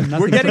 So far, I've been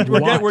nothing We're getting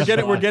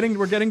but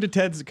we're getting to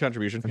Ted's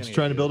contribution. Just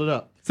trying to build it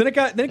up. So then it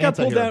got pulled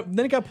Anti-hero. out.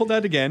 Then it got pulled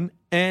out again.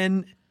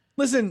 And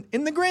listen,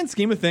 in the grand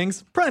scheme of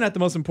things, probably not the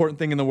most important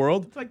thing in the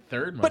world. It's like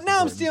third most But now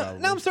I'm important,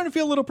 now I'm starting to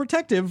feel a little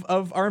protective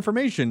of our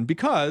information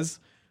because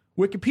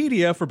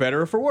Wikipedia, for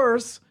better or for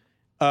worse,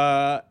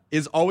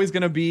 is always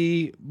going to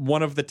be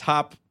one of the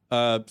top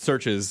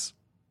search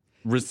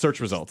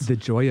results. the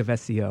joy of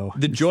SEO.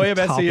 The It's joy of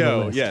top the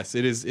SEO, list. yes,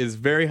 it is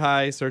very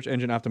high search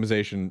engine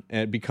optimization,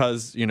 and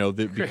because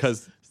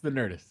Chris, it's the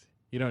Nerdist.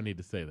 You don't need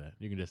to say that.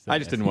 You can just say I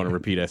just didn't want to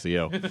repeat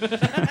SEO.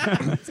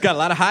 It's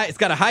got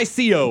a high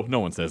CO. No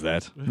one says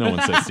that. No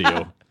one says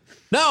CO.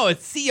 No,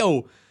 it's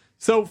CO.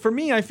 So for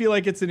me, I feel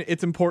like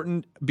it's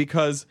important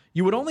because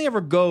you would only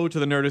ever go to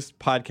the Nerdist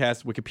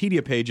Podcast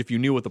Wikipedia page if you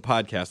knew what the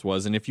podcast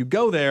was, and if you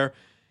go there,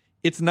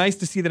 it's nice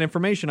to see that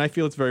information. I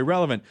feel it's very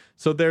relevant.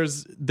 So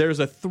there's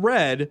a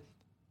thread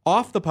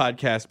off the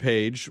podcast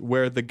page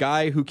where the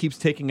guy who keeps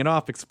taking it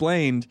off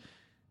explained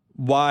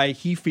why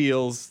he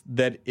feels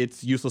that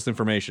it's useless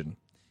information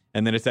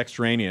and that it's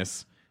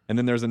extraneous. And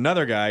then there's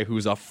another guy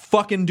who's a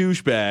fucking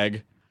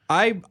douchebag.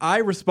 I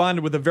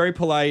responded with a very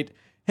polite,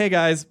 hey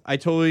guys, I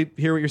totally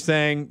hear what you're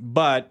saying,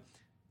 but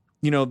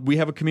we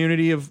have a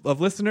community of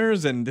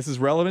listeners and this is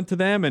relevant to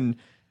them, and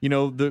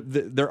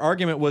their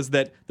argument was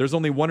that there's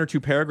only 1 or 2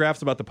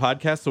 paragraphs about the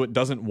podcast, so it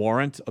doesn't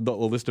warrant a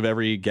list of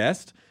every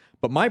guest.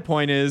 But my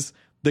point is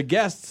the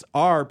guests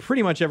are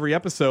pretty much every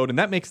episode, and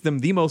that makes them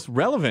the most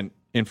relevant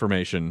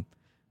information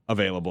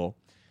available.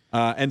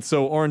 And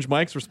so Orange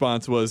Mike's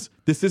response was,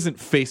 this isn't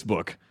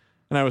Facebook.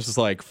 And I was just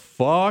like,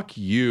 fuck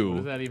you. What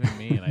does that even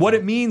mean? What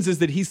it means is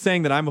that he's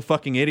saying that I'm a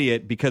fucking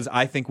idiot because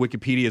I think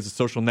Wikipedia is a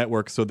social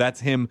network, so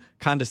that's him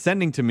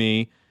condescending to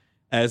me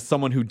as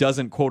someone who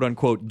doesn't, quote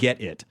unquote, get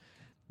it.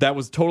 That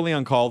was totally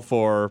uncalled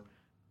for,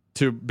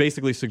 to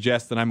basically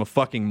suggest that I'm a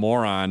fucking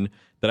moron,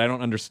 that I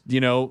don't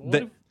understand,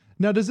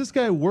 Now, does this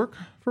guy work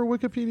for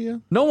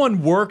Wikipedia? No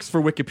one works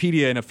for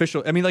Wikipedia in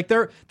official. I mean, like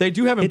they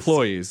do have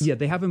employees. Yeah,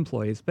 they have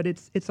employees, but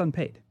it's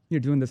unpaid. You're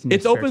doing this. In your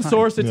It's spare open time.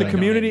 source. It's Yeah. a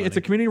community. Donate It's a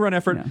money. community-run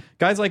effort. Yeah.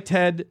 Guys like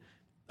Ted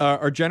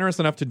are generous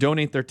enough to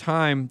donate their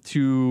time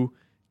to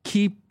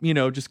keep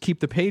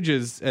the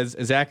pages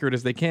as accurate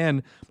as they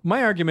can.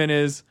 My argument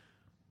is,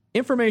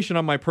 information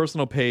on my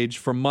personal page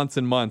for months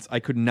and months, I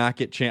could not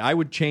get changed. I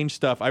would change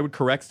stuff. I would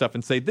correct stuff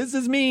and say, this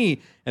is me.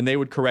 And they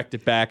would correct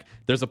it back.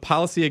 There's a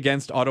policy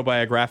against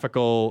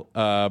autobiographical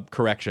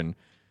correction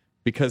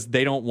because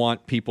they don't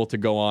want people to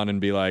go on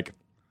and be like.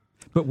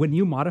 But when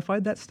you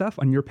modified that stuff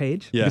on your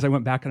page, Yeah. because I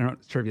went back and I'm not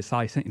sure if you saw,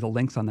 I sent you the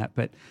links on that.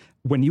 But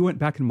when you went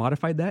back and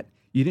modified that,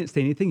 you didn't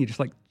say anything. You just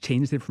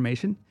changed the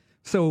information.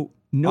 So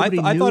nobody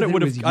I knew thought that it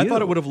would was have. I thought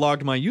you. it would have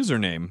logged my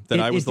username that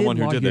I was the one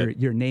who did that.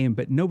 Your name,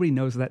 but nobody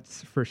knows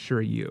that's for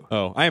sure you.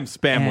 Oh, I am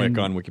Spamwick And-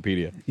 on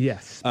Wikipedia.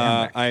 Yes.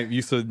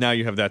 So now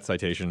you have that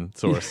citation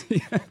source.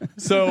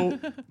 So,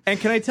 and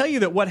can I tell you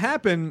that what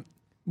happened?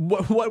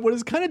 What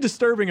is kind of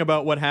disturbing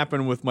about what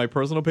happened with my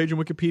personal page in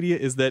Wikipedia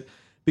is that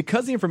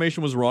because the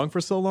information was wrong for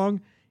so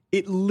long,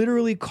 it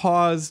literally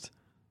caused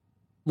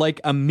like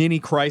a mini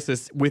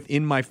crisis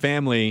within my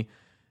family.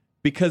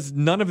 Because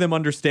none of them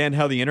understand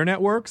how the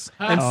internet works.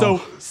 And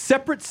so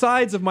separate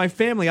sides of my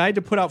family, I had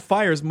to put out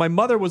fires. My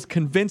mother was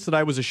convinced that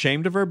I was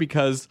ashamed of her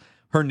because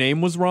her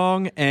name was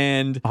wrong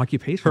and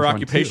her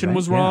occupation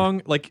was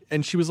wrong.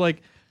 And she was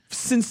like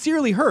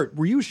sincerely hurt.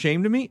 Were you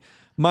ashamed of me?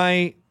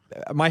 My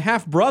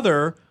half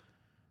brother,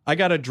 I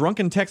got a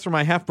drunken text from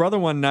my half brother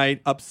one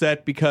night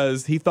upset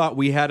because he thought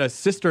we had a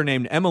sister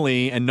named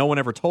Emily and no one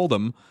ever told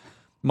him.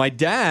 My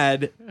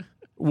dad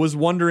was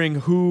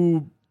wondering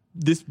who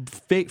this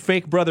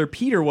fake brother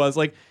Peter was.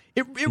 Like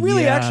it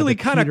really actually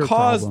kind of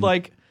caused problem.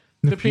 like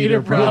The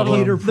Peter problem.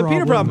 Peter the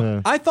Peter problem.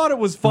 Yeah. I thought it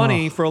was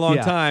funny for a long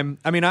yeah. time.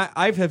 I mean, I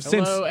have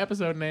since Hello,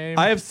 episode name.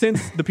 I have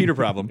since the Peter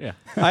problem. Yeah.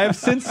 I have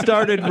since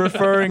started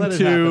referring Let it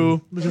to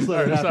happen. Just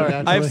let it happen. Sorry.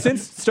 naturally. I have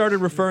since started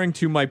referring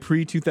to my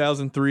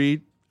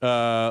pre-2003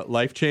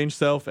 life change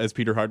self as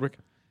Peter Hardwick.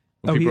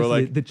 When Oh, people he's are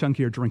like, the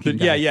chunkier drinking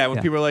guy. yeah.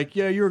 When people are like,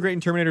 yeah, you were great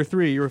in Terminator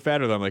 3. You were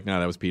fatter. I'm like, no,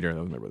 that was Peter. That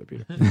was my brother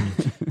Peter.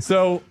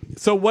 So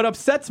what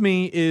upsets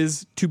me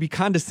is to be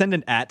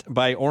condescended at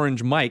by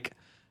Orange Mike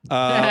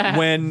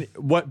when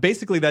what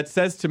basically that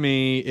says to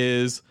me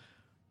is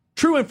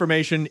true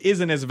information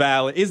isn't as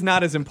valid, is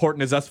not as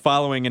important as us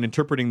following and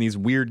interpreting these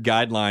weird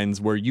guidelines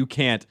where you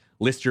can't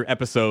list your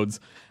episodes.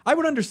 I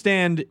would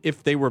understand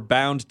if they were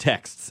bound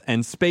texts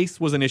and space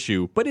was an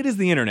issue, but it is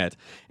the internet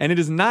and it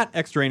is not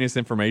extraneous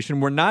information.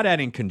 We're not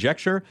adding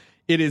conjecture.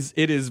 It is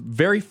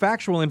very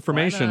factual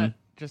information. Why not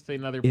just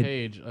another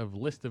page of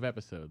list of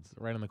episodes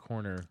right in the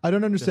corner? I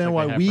don't understand Just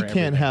like why they we have for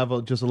can't everything.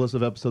 have just a list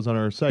of episodes on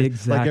our site,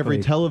 like every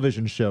Exactly.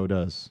 television show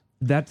does.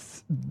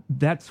 That's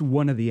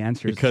one of the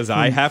answers. Because from-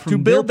 I have to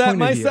from their build that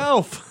point of view.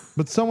 myself.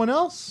 But someone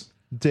else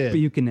did. But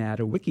you can add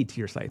a wiki to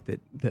your site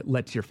that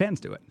lets your fans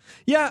do it.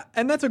 Yeah,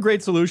 and that's a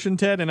great solution,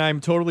 Ted, and I'm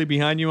totally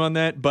behind you on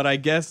that. But I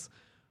guess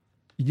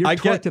You're I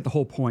torqued get- at the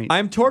whole point.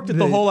 I'm torqued at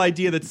the whole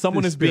idea that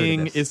someone the is spirit of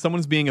being this.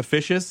 someone's being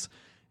officious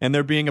and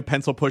they're being a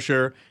pencil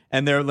pusher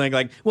and they're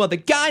like, well, the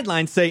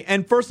guidelines say,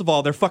 and first of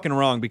all, they're fucking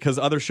wrong because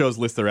other shows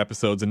list their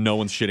episodes and no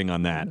one's shitting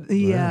on that.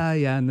 Yeah,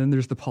 and then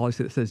there's the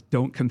policy that says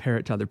don't compare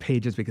it to other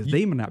pages because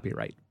they may not be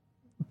right.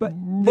 But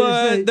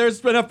There's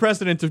enough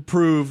precedent to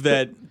prove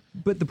that.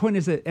 But the point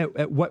is that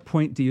at what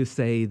point do you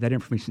say that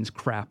information is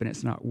crap and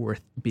it's not worth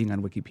being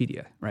on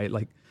Wikipedia, right?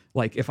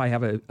 Like if I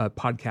have a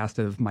podcast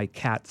of my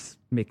cats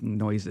making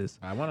noises,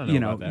 I wanna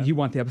know about that. You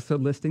want the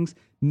episode listings?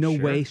 No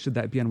Sure. way should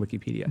that be on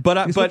Wikipedia.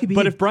 But Because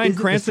Wikipedia if Brian isn't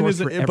the Cranston source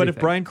is for but if everything.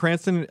 Brian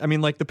Cranston, I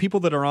mean, like the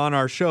people that are on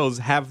our shows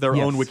have their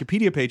Yes. own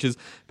Wikipedia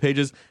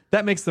pages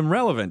that makes them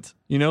relevant.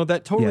 You know,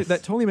 that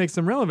totally makes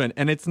them relevant,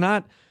 and it's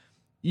not.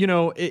 You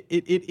know, it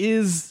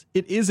is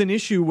an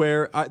issue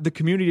where the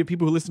community of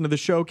people who listen to the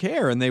show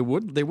care, and they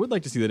would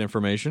like to see that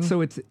information.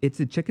 So it's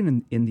a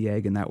chicken in the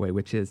egg in that way,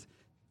 which is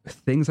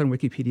things on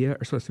Wikipedia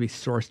are supposed to be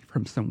sourced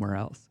from somewhere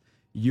else.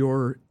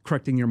 You're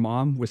correcting your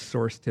mom was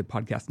sourced to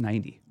podcast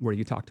 90, where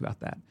you talked about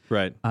that.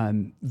 Right.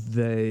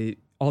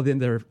 All the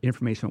other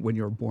information when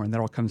you were born, that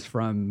all comes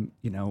from,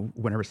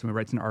 whenever someone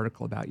writes an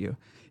article about you.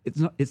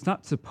 It's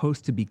not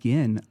supposed to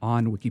begin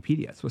on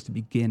Wikipedia. It's supposed to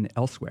begin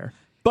elsewhere.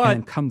 But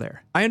and come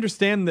there. I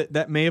understand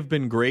that may have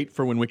been great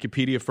for when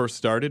Wikipedia first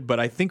started,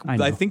 but I think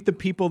the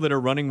people that are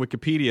running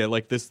Wikipedia,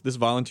 like this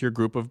volunteer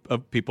group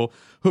of people,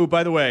 who,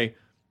 by the way,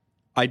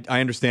 I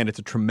understand it's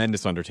a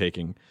tremendous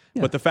undertaking.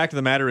 Yeah. But the fact of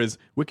the matter is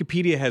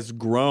Wikipedia has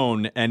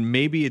grown, and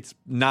maybe it's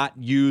not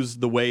used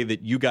the way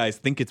that you guys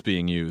think it's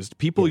being used.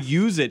 People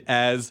use it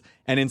as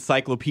an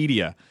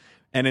encyclopedia.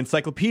 An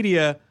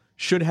encyclopedia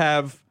should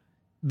have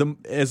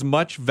as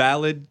much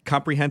valid,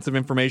 comprehensive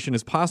information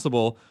as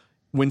possible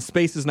when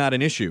space is not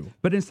an issue.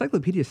 But an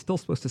encyclopedia is still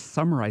supposed to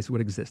summarize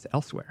what exists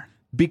elsewhere.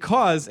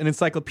 Because an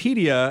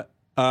encyclopedia...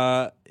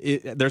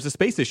 there's a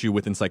space issue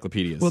with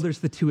encyclopedias. Well, there's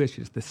the two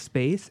issues, the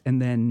space,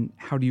 and then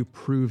how do you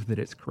prove that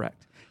it's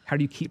correct? How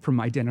do you keep from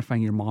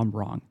identifying your mom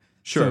wrong?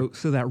 Sure.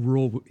 So that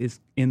rule is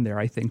in there,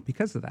 I think,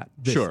 because of that.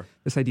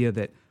 This idea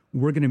that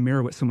we're going to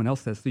mirror what someone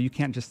else says, so you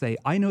can't just say,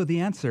 I know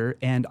the answer,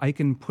 and I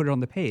can put it on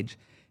the page.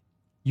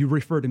 You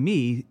refer to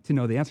me to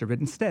know the answer, but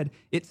instead,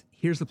 it's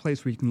here's a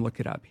place where you can look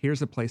it up.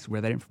 Here's a place where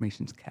that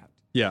information's kept.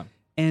 Yeah.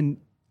 And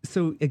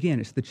so,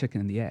 again, it's the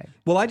chicken and the egg.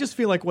 Well, I just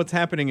feel like what's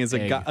happening is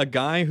a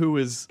guy who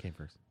is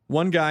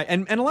one guy,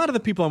 and a lot of the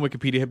people on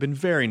Wikipedia have been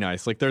very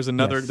nice. Like there's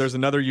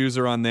another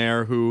user on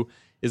there who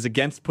is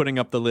against putting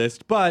up the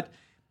list, but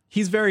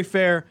he's very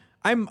fair.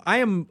 I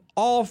am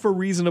all for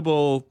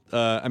reasonable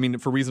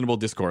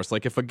discourse.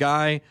 Like if a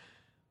guy,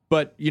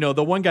 but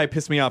the one guy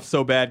pissed me off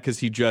so bad because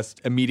he just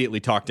immediately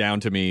talked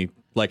down to me.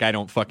 Like, I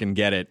don't fucking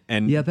get it.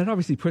 And yeah, that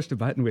obviously pushed a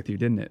button with you,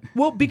 didn't it?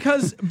 Well,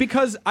 because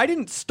I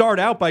didn't start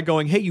out by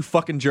going, hey, you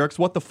fucking jerks,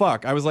 what the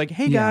fuck? I was like,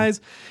 hey,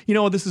 guys,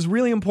 this is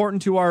really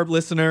important to our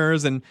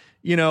listeners. And,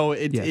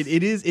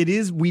 it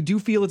is, we do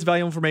feel it's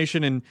valuable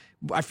information. And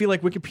I feel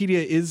like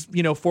Wikipedia is,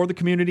 for the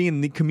community,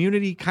 and the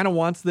community kind of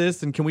wants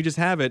this. And can we just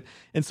have it?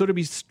 And so to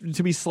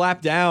be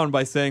slapped down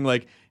by saying,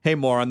 like, hey,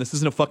 moron, this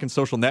isn't a fucking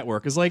social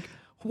network is like,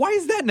 why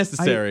is that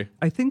necessary?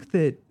 I think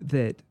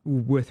that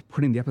with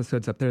putting the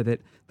episodes up there,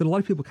 that a lot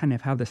of people kind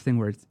of have this thing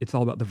where it's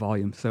all about the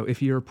volume. So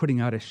if you're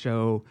putting out a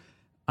show,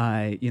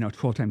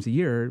 12 times a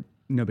year,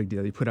 no big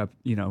deal. You put up,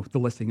 the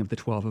listing of the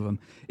 12 of them.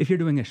 If you're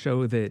doing a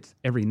show that's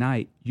every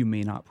night, you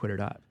may not put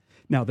it up.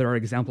 Now, there are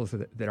examples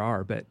that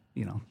are, but,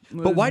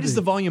 But why does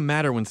the volume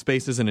matter when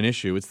space isn't an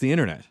issue? It's the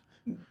internet.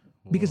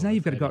 Because now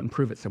you've got to go out and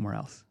prove it somewhere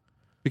else.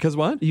 Because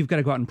what? You've got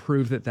to go out and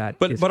prove that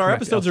But our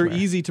episodes are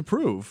easy to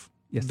prove.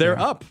 Yes, they're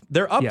up.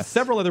 They're up. Yes.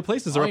 Several other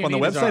places. They're up on the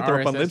website. They're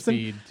up on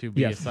Libsyn. To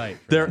be a site.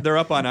 They're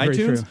up on Very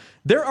iTunes. true.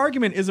 Their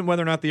argument isn't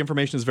whether or not the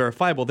information is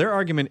verifiable. Their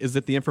argument is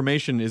that the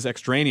information is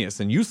extraneous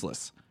and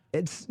useless.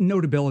 It's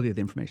notability of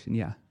the information,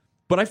 yeah.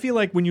 But I feel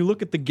like when you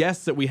look at the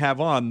guests that we have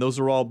on, those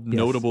are all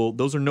notable.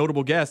 Those are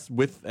notable guests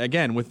with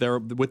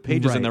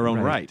pages in their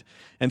own right.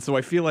 And so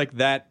I feel like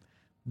that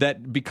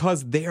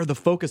because they are the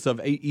focus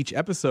of each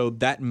episode,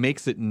 that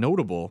makes it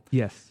notable.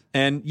 Yes.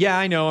 And yeah,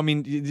 I know. I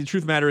mean, the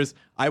truth of the matter is,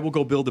 I will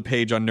go build a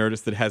page on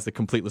Nerdist that has the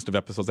complete list of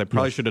episodes. I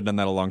probably should have done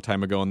that a long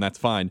time ago, and that's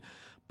fine.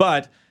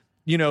 But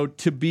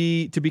to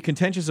be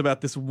contentious about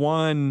this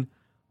one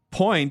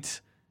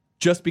point,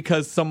 just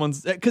because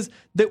because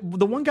the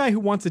one guy who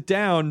wants it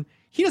down,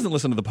 he doesn't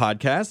listen to the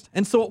podcast.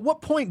 And so, at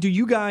what point do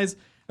you guys?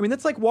 I mean,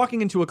 that's like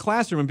walking into a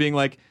classroom and being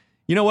like,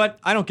 you know what?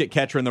 I don't get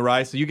Catcher in the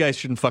Rye, so you guys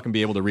shouldn't fucking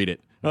be able to read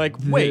it. They're like,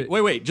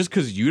 wait, just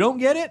because you don't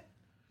get it?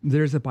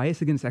 There's a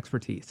bias against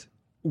expertise,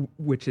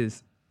 which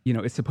is,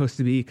 it's supposed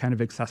to be kind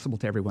of accessible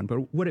to everyone.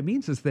 But what it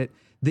means is that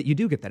you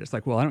do get that. It's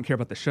like, well, I don't care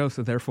about the show,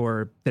 so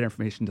therefore that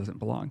information doesn't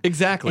belong.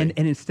 Exactly.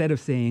 And instead of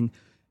saying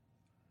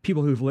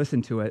people who've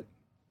listened to it,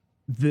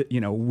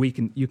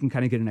 you can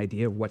kind of get an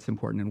idea of what's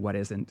important and what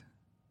isn't,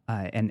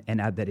 and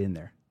add that in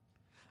there.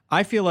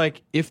 I feel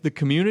like if the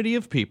community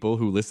of people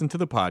who listen to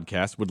the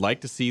podcast would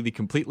like to see the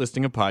complete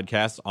listing of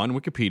podcasts on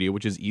Wikipedia,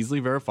 which is easily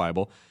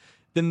verifiable,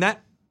 then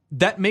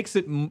that makes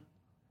it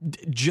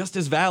just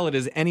as valid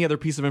as any other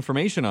piece of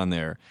information on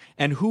there.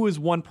 And who is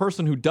one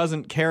person who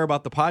doesn't care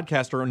about the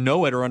podcast or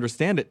know it or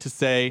understand it to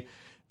say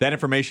that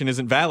information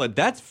isn't valid?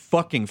 That's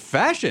fucking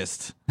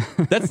fascist.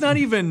 That's not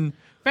even...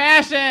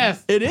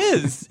 Fascist! It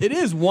is. It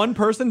is one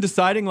person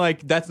deciding,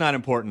 like, that's not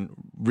important.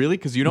 Really?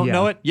 Because you don't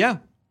know it? Yeah,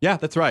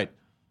 that's right.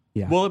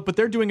 Yeah. Well, but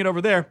they're doing it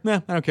over there. I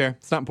don't care.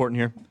 It's not important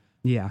here.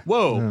 Yeah.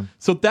 Whoa. Yeah.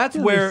 So that's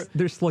where...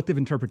 There's selective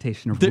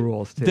interpretation of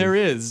rules, too. There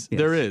is. Yes.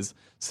 There is.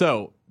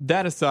 So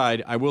that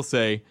aside, I will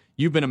say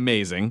you've been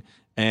amazing,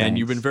 and Thanks.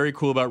 You've been very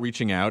cool about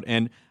reaching out.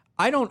 And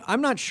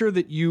I'm not sure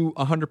that you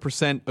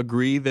 100%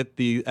 agree that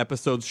the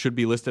episodes should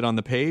be listed on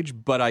the page,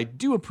 but I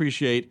do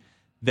appreciate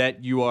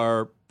that you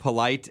are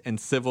polite and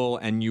civil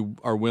and you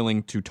are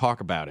willing to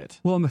talk about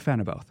it. Well, I'm a fan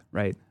of both,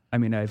 right? I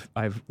mean,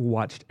 I've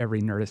watched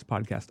every Nerdist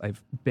podcast. I've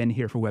been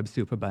here for Web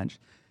Soup a bunch.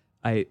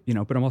 But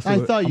I'm also... I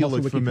thought you also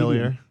looked Wikipedian.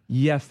 familiar.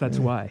 Yes, that's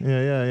why.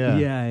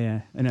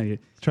 Yeah. I know you.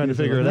 Trying to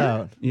figure it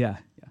out. Yeah.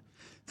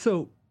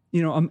 So,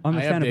 I'm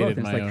a fan of both.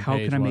 It's like, how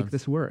can I make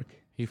this work?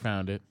 He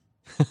found it.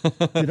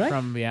 Did I?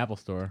 From the Apple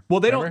Store. Well,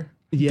 they Remember?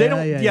 don't.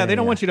 They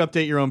don't want you to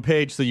update your own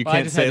page, so you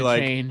can't just say had to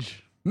like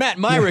change. Matt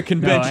Myrick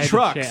can bench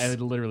trucks. I had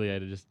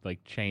to just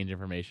change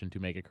information to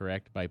make it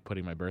correct by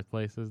putting my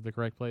birthplace as the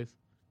correct place.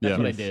 That's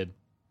what I did.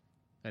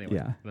 Anyway,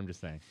 Yeah. but I'm just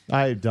saying.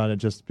 I've done it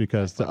just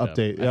because to fucked up.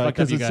 update. I fucked up,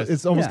 Because you guys.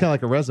 it's almost Yeah. kind of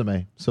like a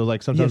resume. So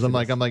like sometimes Yes, I'm it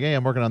like, is. hey,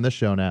 I'm working on this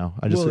show now.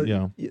 I just,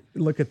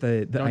 Look at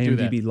the Don't do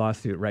IMDb that.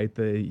 lawsuit, right?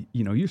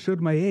 You showed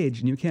my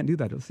age and you can't do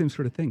that. It's the same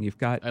sort of thing. You've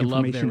got I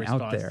love their information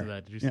response out there. to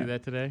that. Did you see Yeah.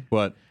 that today?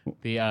 What?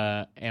 The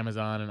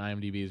Amazon and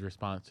IMDb's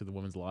response to the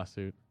woman's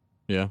lawsuit.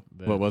 Yeah.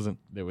 What was it?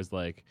 There was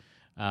like,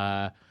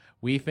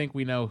 we think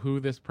we know who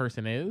this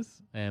person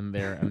is, and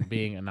they're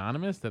being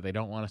anonymous, that they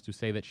don't want us to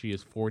say that she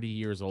is 40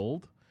 years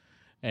old.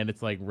 And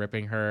it's like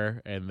ripping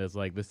her, and there's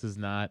like, this is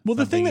not. Well,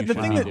 the something thing you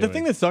should be the doing.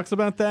 thing that sucks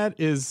about that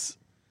is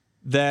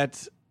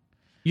that,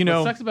 you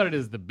know, What sucks about it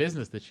is the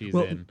business that she's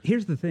Well, in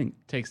here's the thing.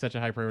 takes such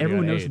a high priority.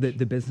 Everyone on knows age. that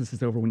the business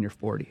is over when you're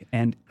 40.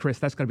 And Chris,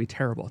 that's got to be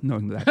terrible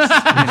knowing that.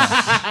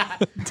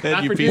 Ted,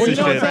 Not you for piece dudes,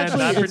 of no, shit. it's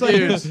not for it's like,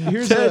 dudes.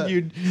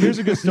 here's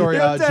a good story.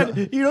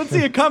 Ted, you don't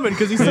see it coming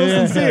because he's so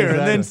Yeah, sincere, and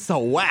then exactly. so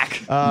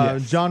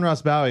whack. John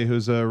Ross Bowie,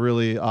 who's a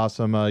really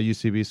awesome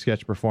UCB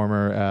sketch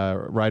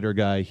performer, writer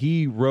guy,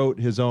 he wrote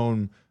his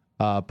own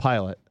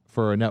pilot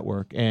for a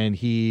network, and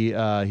he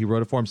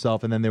wrote it for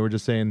himself. And then they were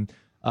just saying,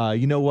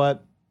 you know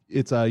what?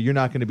 It's you're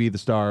not going to be the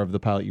star of the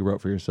pilot you wrote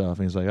for yourself.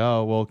 And he's like,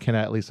 oh, well, can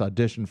I at least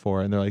audition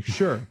for it? And they're like,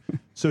 sure.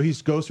 So he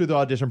goes through the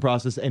audition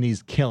process and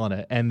he's killing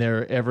it. And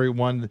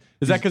everyone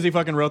Is that because he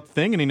fucking wrote the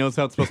thing and he knows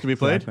how it's supposed to be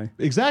played?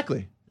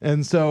 Exactly.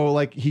 And so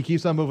like he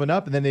keeps on moving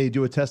up, and then they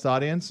do a test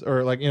audience,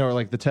 or like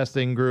like the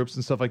testing groups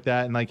and stuff like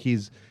that. And like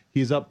he's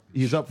up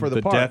for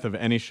the part. Death of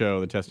any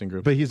show, the testing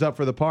group. But he's up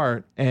for the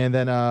part, and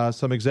then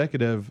some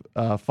executive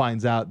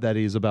finds out that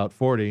he's about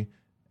 40,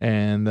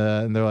 and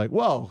they're like,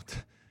 "Whoa,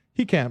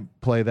 he can't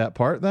play that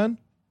part then."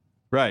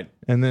 Right.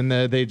 And then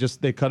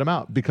they cut him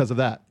out because of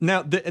that.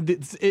 Now, it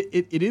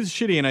is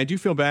shitty, and I do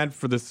feel bad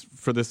for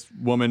this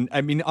woman.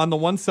 I mean, on the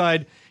one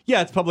side,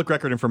 yeah, it's public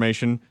record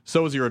information.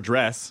 So is your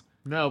address.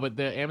 No, but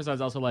the Amazon's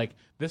also like,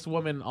 this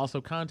woman also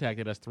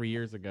contacted us 3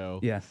 years ago.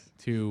 Yes.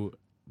 To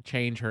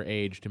change her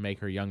age to make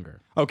her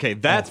younger. Okay,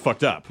 that's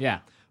fucked up. Yeah.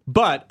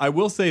 But I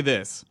will say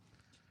this: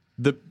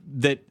 that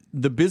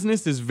the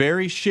business is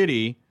very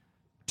shitty.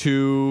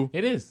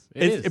 It is.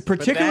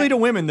 Particularly to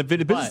women. The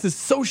business is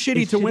so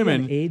shitty It's to shitty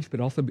women. on age, but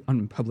also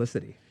on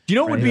publicity. Do you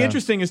know what would Right. be Yeah.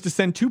 interesting is to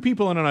send two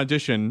people in an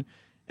audition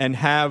and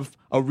have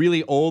a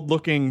really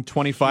old-looking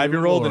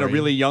 25-year-old and a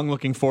really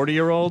young-looking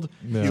 40-year-old,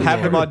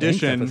 have them Banks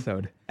audition,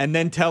 episode. and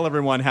then tell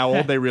everyone how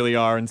old they really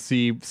are and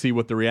see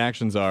what the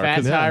reactions are. Fat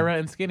 'Cause- Tyra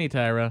and Skinny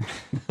Tyra.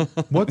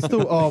 What's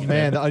the? Oh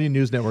man, the Onion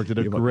News Network did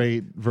a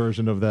great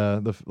version of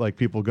the like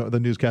people the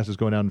newscasters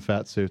going out in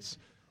fat suits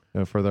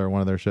for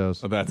one of their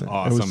shows. Oh, that's It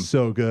awesome. was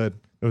so good.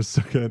 It was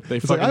so good. They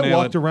It's like, fucking I nail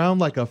walked it. around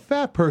like a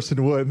fat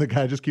person would, and the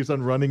guy just keeps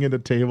on running into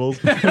tables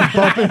and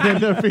bumping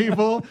into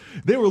people.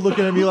 They were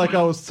looking at me like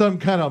I was some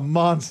kind of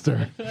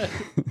monster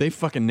They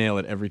fucking nail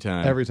it every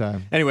time. every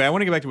time. Anyway, I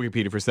want to get back to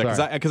Wikipedia for a second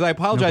Sorry. because I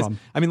apologize. problem.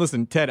 I mean,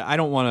 listen, Ted, I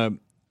don't want to.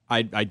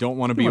 I don't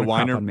want to be a wanna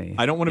crap whiner. on me.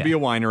 I don't want to be a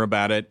whiner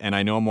about it, and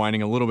I know I'm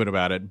whining a little bit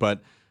about it,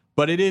 but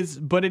it is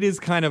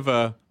kind of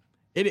a.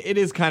 It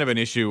is kind of an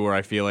issue where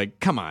I feel like,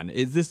 come on,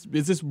 is this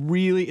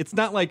really? It's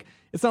not like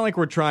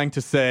we're trying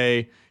to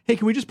say, hey,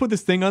 can we just put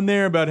this thing on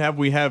there about have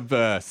we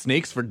have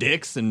snakes for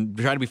dicks and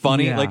try to be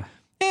funny? Yeah. Like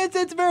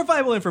it's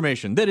verifiable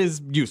information that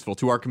is useful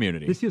to our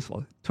community. It's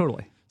useful.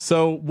 Totally.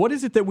 So what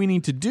is it that we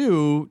need to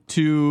do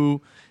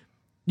to,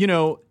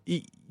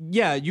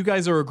 yeah, you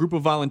guys are a group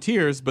of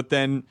volunteers, but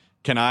then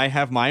can I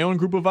have my own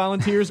group of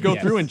volunteers go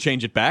through and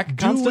change it back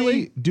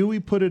constantly? Do we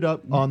put it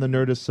up on the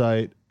Nerdist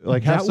site?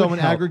 Like have That would someone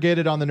help. aggregate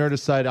it on the Nerdist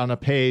site on a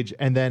page,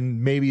 and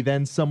then maybe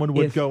someone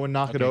would If- go and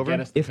knock it Okay, over? get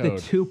us the If the code.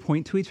 two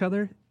point to each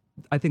other,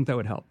 I think that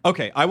would help.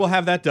 Okay, I will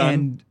have that done.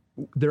 And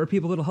there are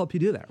people that'll help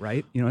you do that,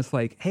 right? It's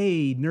like,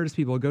 hey, Nerdist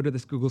people, go to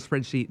this Google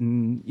spreadsheet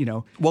and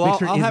well, make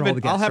sure I'll you have enter all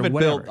it. the I'll guests have or it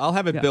whatever. built. I'll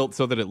have it Yeah. built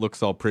so that it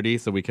looks all pretty,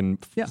 so we can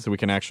Yeah.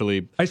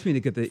 actually I just need to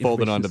get the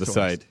fold it information onto the sourced.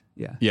 site.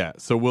 Yeah. Yeah.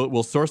 So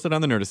we'll source it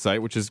on the Nerdist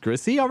site, which is great.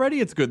 See,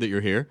 already it's good that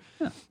you're here.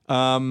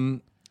 Yeah.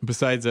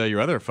 Besides your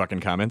other fucking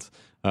comments,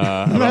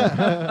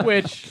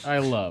 Which I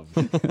love.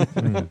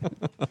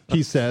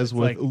 He says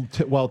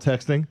while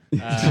texting.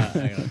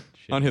 Hang on.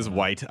 Shit. on his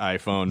white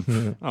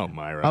iPhone. Oh,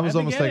 Myra. I was I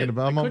almost thinking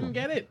about. I couldn't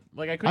get it.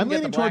 Like I couldn't I'm get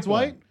leaning the black towards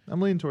white. one.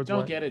 I'm leaning towards Don't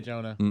white. get it,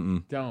 Jonah.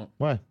 Don't.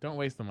 Why? Don't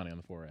waste the money on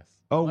the 4S.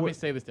 Oh, Let me wh-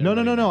 say this to No.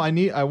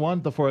 everybody. I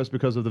want the 4S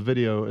because of the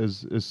video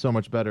is so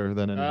much better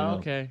than anything else.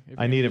 okay. If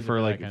I you're need it using for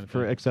that like kind of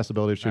for thing.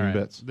 accessibility of All shooting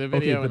right. bits. The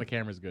video but and the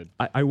camera's good.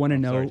 I want to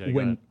know sorry, Jay, go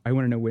ahead.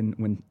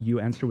 when you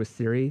answer with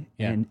Siri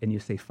Yeah. and you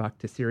say fuck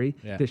to Siri,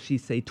 Yeah. does she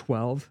say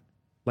 12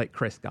 like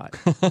Chris got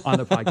on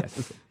the podcast?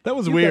 It's like, That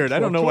was "You got weird. I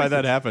don't 12 know why that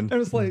choices." happened. I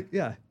was like,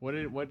 yeah.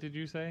 What did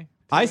you say?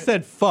 I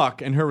said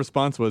fuck, and her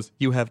response was,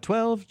 "You have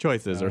 12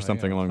 choices," or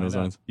something yeah, along those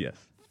find out. lines. Yes.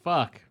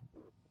 Fuck.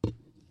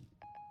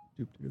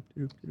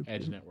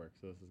 Edge network,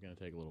 so this is going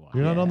to take a little while.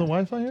 You're not on the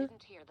Wi-Fi here?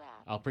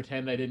 I'll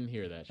pretend I didn't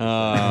hear that.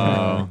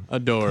 Oh,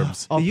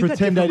 adorbs. I'll You got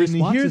pretend I different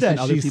didn't hear responses than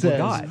that. other She people says.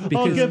 got, I'll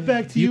because get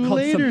back to you you called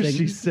later. something-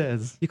 She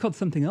says. You called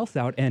something else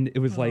out, and it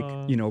was like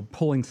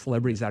pulling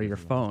celebrities out of your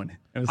phone.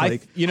 It was I,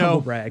 like humble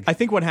brag. I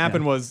think what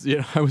happened was,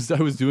 I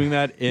was doing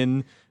that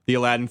in the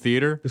Aladdin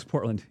Theater, it was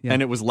Portland. Yeah.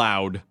 and it was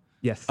loud.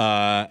 Yes.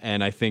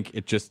 And I think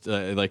it just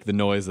like the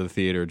noise of the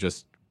theater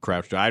just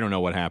crouched. I don't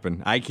know what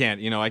happened. I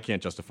can't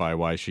justify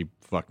why she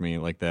fucked me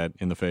like that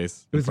in the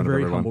face. It was a in front of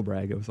very everyone. humble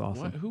brag. It was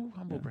awesome. Who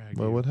humble bragged?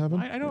 Well, what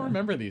happened? I don't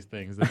remember these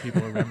things that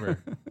people remember.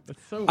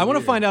 That's so. I want to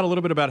weird. find out a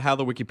little bit about how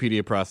the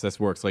Wikipedia process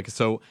works. Like,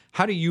 so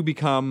how do you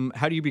become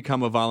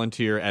a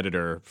volunteer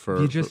editor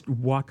for? You just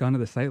walk onto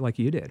the site like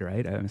you did,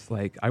 right? And it's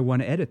like, I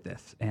want to edit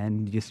this,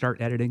 and you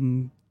start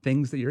editing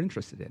things that you're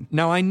interested in.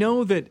 Now I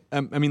know that. I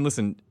mean,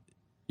 listen,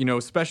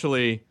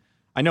 especially.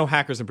 I know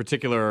hackers in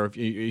particular are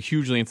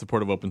hugely in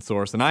support of open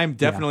source, and I'm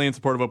definitely in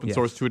support of open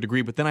source to a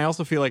degree. But then I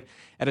also feel like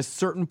at a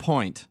certain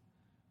point,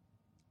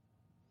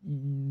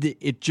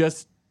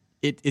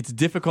 it's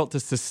difficult to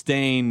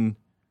sustain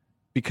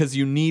because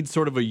you need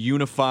sort of a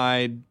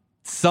unified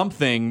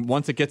something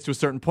once it gets to a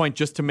certain point,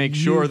 just to make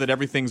sure that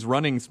everything's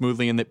running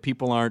smoothly and that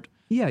people aren't.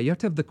 Yeah, you have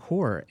to have the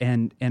core,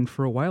 and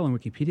for a while on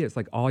Wikipedia, it's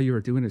like all you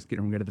were doing is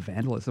getting rid of the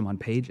vandalism on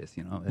pages.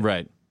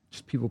 Right.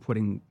 Just people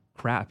putting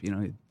crap.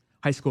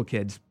 High school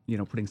kids,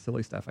 putting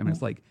silly stuff. I mean,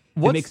 it's like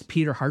it makes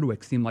Peter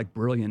Hardwick seem like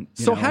brilliant.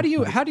 So how do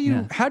you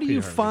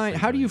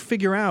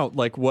figure out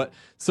like what?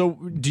 So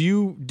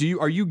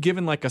are you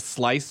given like a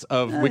slice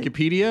of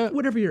Wikipedia?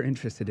 Whatever you're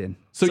interested in.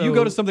 So you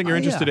go to something you're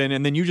interested in,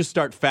 and then you just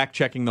start fact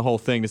checking the whole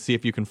thing to see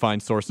if you can find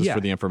sources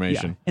for the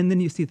information. Yeah. And then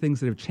you see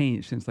things that have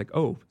changed, and it's like,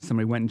 oh,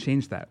 somebody went and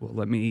changed that. Well,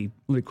 let me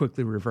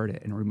quickly revert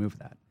it and remove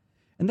that.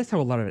 And that's how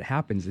a lot of it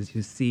happens. Is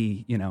you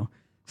see,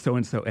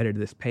 so-and-so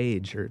edited this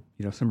page, or,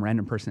 some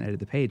random person edited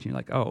the page, and you're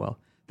like, oh, well,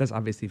 that's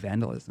obviously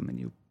vandalism,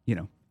 and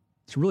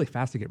it's really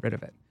fast to get rid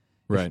of it.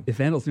 Right. If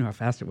vandals knew how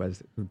fast it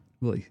was, it would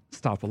really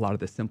stop a lot of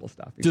the simple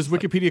stuff. Does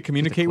Wikipedia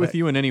communicate with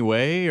you in any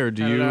way, or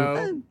do you?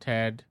 Hello,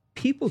 Ted.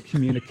 People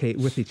communicate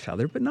with each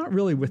other, but not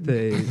really with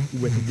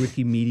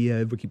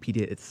Wikipedia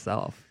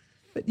itself.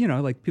 But,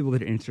 like people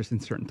that are interested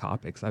in certain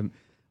topics.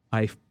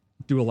 I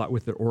do a lot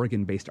with the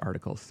Oregon-based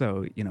articles,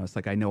 so, it's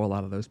like I know a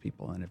lot of those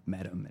people and have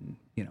met them, and,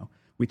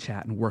 we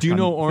chat and work. Do you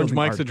know on Orange building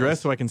Mike's articles.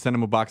 address so I can send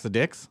him a box of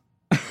dicks?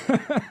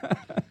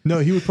 No,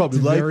 he would probably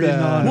like very that.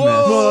 anonymous.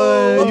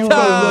 Whoa, you would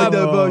probably like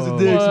that Tom. box of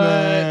dicks,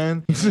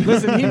 man.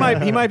 Listen, he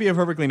might be a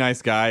perfectly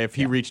nice guy if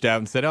he reached out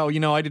and said, "Oh,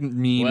 I didn't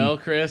mean." Well,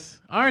 Chris,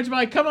 Orange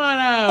Mike, come on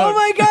out. Oh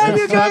my God,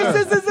 you guys,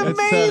 this is It's Cheddar.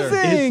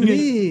 amazing! It's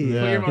me. Put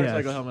your Yeah.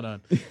 motorcycle helmet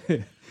on.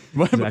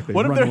 Exactly.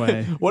 What if Run there-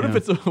 away. what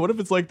if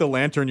it's like the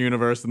Lantern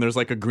universe and there's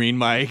like a green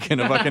mic and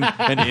a fucking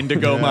an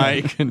indigo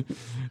mic, and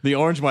the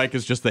orange mic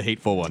is just the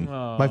hateful one.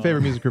 My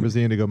favorite music group is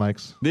the Indigo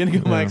Mics. The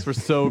indigo mics were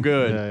so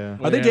good.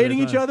 Yeah. Are they Yeah, dating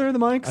they're each fun. other, the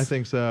mics? I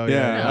think so.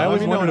 Yeah, I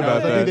always I mean, wondered no one about I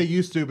knows. that. think they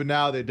used to, but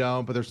now they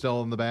don't. But they're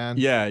still in the band.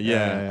 Yeah.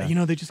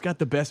 They just got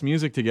the best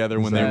music together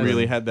when they Exactly.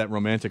 really had that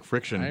romantic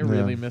friction. I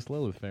really miss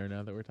Lilith Fair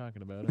now that we're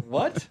talking about it.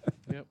 What?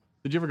 Yep,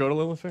 Did you ever go to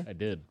Lilith Fair? I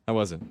did. I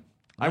wasn't.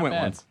 I Not went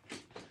bad. once.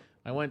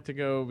 I went to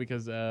go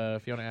because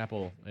Fiona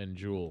Apple and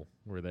Jewel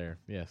were there.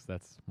 Yes,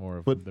 that's more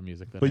of But- the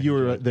music that But I you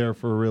were enjoyed. there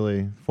for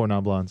really 4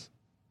 non-blondes.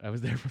 I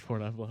was there for Four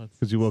Non Blondes.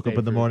 Because you woke up Stayed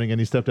in the for- morning and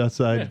you stepped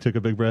outside, you took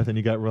a big breath, and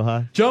you got real high.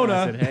 I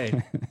Jonah. said,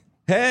 hey.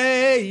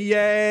 Hey,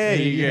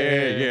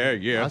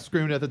 yeah. I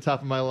screamed at the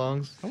top of my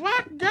lungs.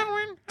 What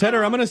going?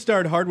 Tedder, I'm going to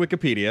start hard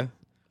Wikipedia.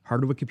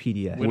 Hard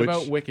Wikipedia. What Which-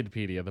 about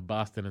Wikipedia, the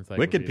Boston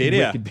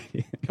Encyclopedia? Wikipedia.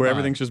 Wikipedia. Where on.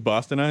 everything's just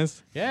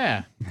Bostonized.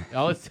 Yeah.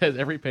 All it says,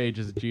 every page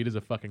is Jeet is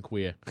a fucking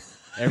queer.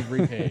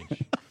 Every page.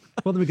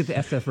 Well, then we get the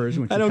SF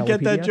version, which I is don't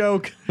get that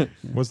Hellopedia. joke.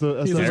 What's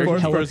the He's a that's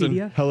sports called? person.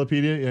 Hellopedia?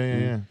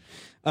 Hellopedia?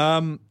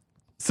 Yeah.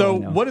 So Oh,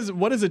 no.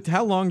 what is it?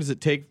 How long does it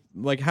take?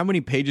 Like, how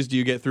many pages do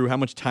you get through? How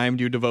much time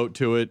do you devote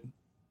to it?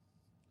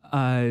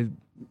 I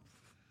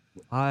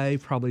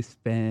probably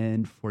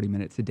spend 40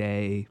 minutes a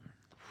day.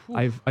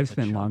 I've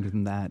spent longer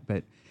than that,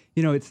 but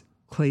it's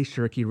Clay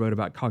Shirky wrote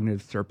about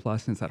cognitive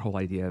surplus, and it's that whole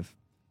idea of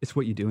it's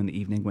what you do in the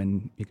evening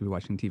when you could be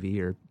watching TV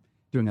or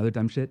doing other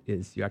dumb shit.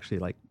 Is you actually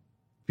like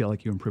feel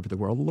like you improved the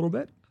world a little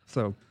bit.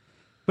 So,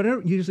 but I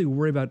don't usually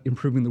worry about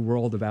improving the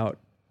world about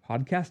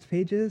podcast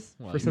pages.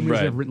 For some reason,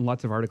 Right. I've written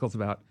lots of articles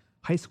about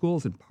high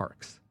schools and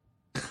parks.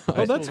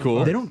 Oh, that's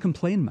cool. They don't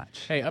complain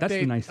much. Hey, That's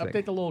the nice update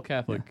thing. the Lowell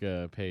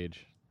Catholic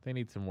page. They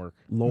need some work.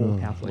 Lowell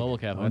Catholic. Lowell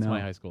Catholic. Oh, That's no. my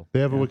high school. They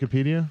have a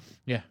Wikipedia?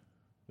 Yeah,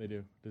 they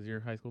do. Does your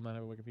high school not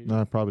have a Wikipedia?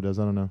 No, it probably does.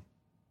 I don't know.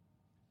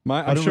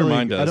 I'm don't sure really,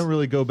 mine does. I don't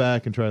really go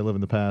back and try to live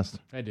in the past.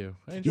 I do.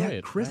 I enjoy Yeah,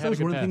 it. Chris, I that had a was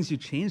good one of the pass. things you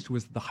changed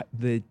was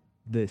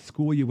the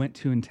school you went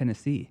to in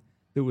Tennessee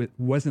that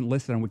wasn't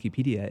listed on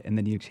Wikipedia, and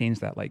then you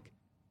changed that like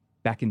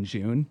back in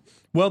June.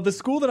 Well, the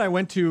school that I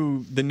went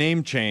to, the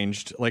name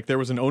changed. Like, there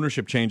was an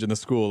ownership change in the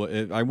school.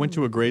 I went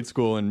to a grade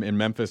school in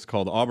Memphis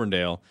called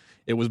Auburndale.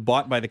 It was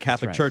bought by the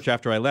Catholic right. Church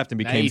after I left and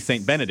became Nice.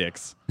 St.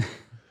 Benedict's.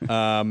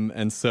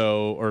 And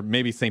so, or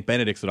maybe St.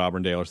 Benedict's at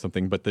Auburndale or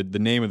something. But the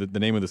name of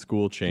the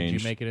school Did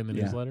changed. you make it in the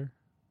Yeah. newsletter?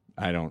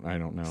 I don't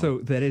know. So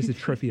that is a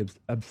trippy,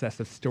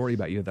 obsessive story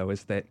about you, though,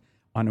 is that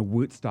on a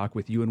Wootstock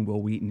with you and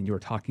Will Wheaton, you were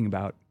talking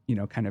about,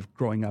 kind of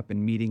growing up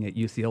and meeting at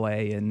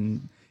UCLA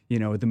and,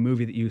 the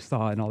movie that you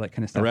saw and all that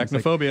kind of stuff. It's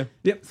like- Arachnophobia.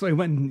 Yep. So I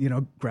went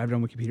and, grabbed it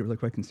on Wikipedia really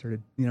quick and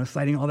started,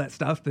 citing all that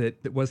stuff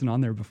that wasn't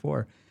on there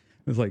before.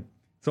 It was like,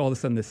 so all of a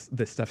sudden this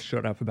stuff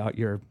showed up about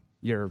your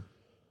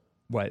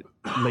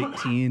late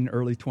teen,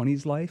 early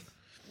 20s life.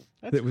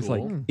 That's That was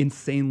like cool.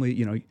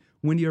 insanely,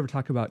 when do you ever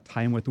talk about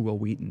Time with Will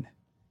Wheaton?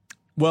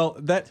 Well,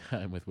 that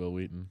Time with Will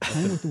Wheaton.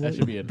 That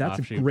should be an That's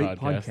a offshoot great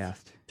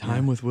podcast.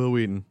 Time with Will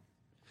Wheaton.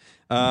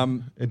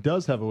 It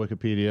does have a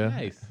Wikipedia,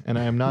 Nice. and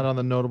I am not on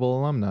the notable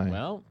alumni.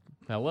 Well,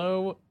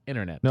 hello,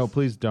 internet. No,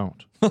 please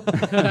don't.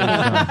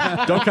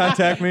 Don't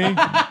contact me.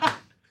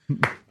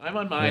 I'm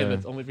on mine.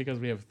 That's only because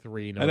we have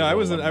 3. I know. I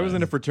was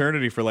in a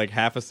fraternity for like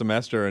half a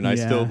semester, and I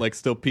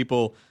still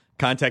people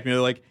contact me.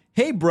 They're like,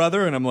 "Hey,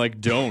 brother," and I'm like,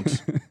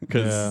 "Don't,"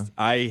 because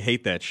I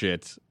hate that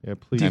shit. Yeah,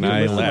 please. And You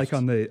I listen, left.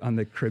 like on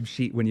the crib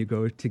sheet when you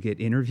go to get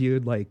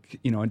interviewed, like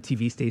on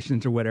TV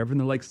stations or whatever, and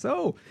they're like,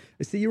 "So,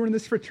 I see you were in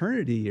this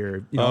fraternity,"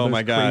 or Oh those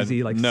my god,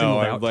 crazy like no!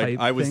 singled out type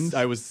I was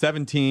things.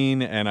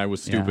 17 and I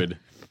was stupid,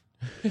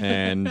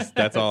 and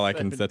that's all I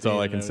can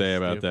 17 and say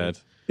about stupid.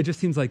 that. It just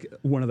seems like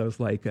one of those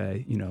like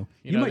you know,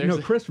 might there's know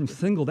a- Chris from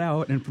Singled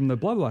Out and from the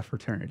blah blah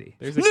fraternity.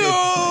 There's a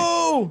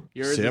No,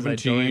 Yours is I 17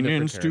 joined a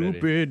and fraternity.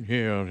 stupid.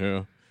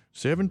 Yeah.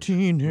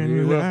 17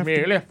 and left.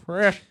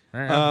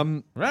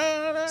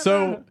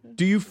 So,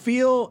 do you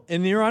feel,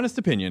 in your honest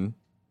opinion,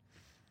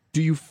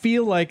 do you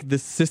feel like the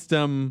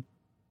system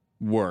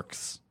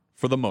works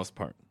for the most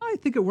part? I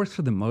think it works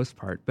for the most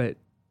part, but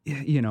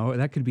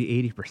that could be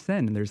 80%,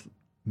 and there's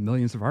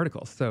millions of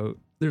articles, so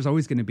there's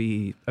always going to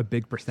be a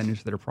big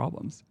percentage that are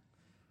problems,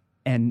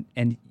 and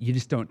you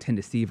just don't tend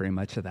to see very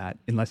much of that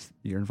unless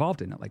you're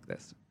involved in it like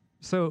this.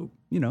 So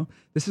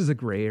this is a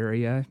gray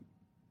area.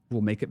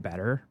 We'll make it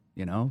better.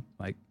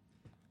 Like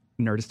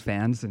Nerdist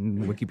fans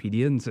and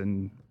Wikipedians,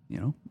 and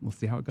we'll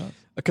see how it goes.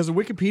 Because a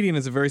Wikipedian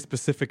is a very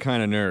specific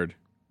kind of nerd.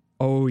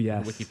 Oh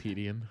yes,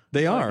 Wikipedian.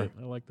 They I like are. it.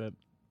 I like that.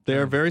 They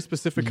are very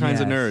specific kinds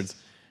of Yes. nerds.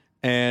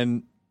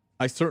 And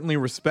I certainly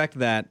respect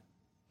that.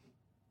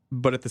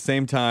 But at the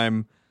same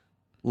time,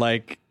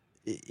 like,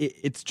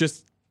 it's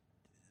just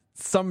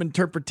some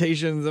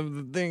interpretations of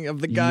the thing,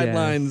 of the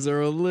guidelines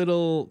are a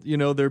little,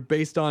 they're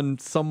based on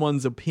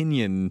someone's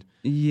opinion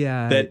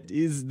Yeah, that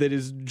is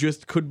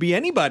just could be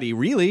anybody,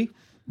 really.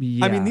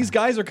 Yeah. I mean, these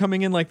guys are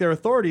coming in like they're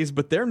authorities,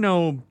 but they're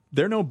no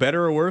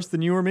better or worse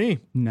than you or me.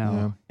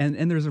 No,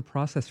 and there's a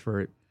process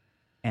for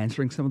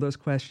answering some of those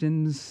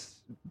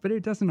questions, but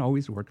it doesn't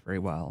always work very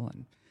well.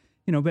 And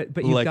but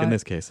you've Like got, in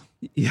this case.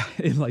 yeah,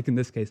 like in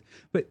this case.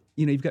 But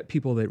you've got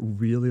people that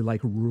really like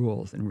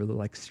rules and really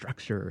like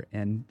structure,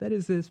 and that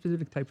is a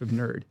specific type of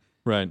nerd.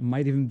 Right.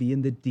 Might even be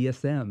in the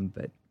DSM,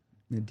 but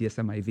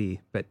DSM-IV.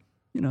 But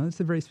it's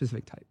a very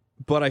specific type.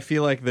 But I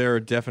feel like there are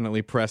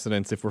definitely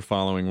precedents if we're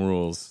following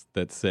rules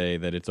that say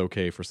that it's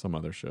okay for some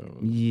other shows.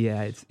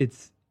 Yeah,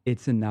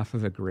 it's enough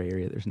of a gray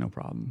area. There's no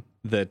problem.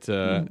 That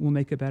We'll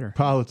make it better.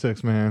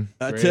 Politics, man.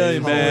 I tell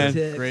you, man,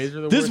 Politics. Grays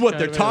are the this is worst what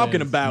kind they're of talking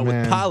aliens. about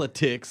Man. with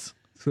politics.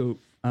 So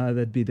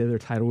that'd be the other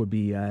title would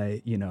be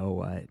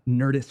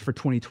Nerdist for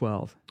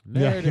 2012.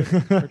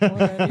 Nerdist for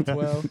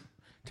 2012.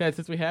 Ted,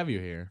 since we have you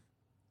here,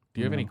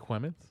 do you have any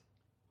quements?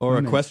 Or a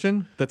Comment.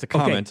 question? That's a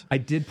comment. Okay, I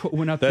did put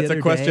one up. That's the a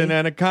other question day.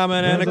 and a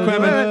comment and a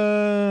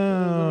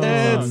comment.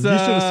 It's, You should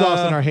have saw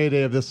us in our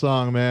heyday of this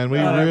song, man. We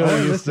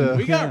really used to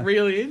We got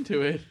really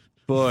into it.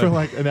 Boy, for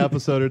like an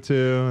episode or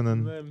two, and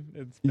then Then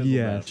it's fizzled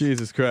Yes. out.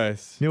 Jesus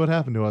Christ. you know what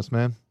happened to us,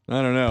 man.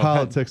 I don't know.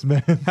 Politics,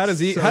 man. How do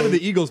the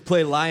Eagles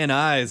play Lion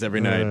Eyes every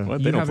night? What,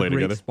 they You don't have play a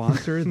great together.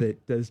 sponsor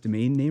that does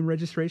domain name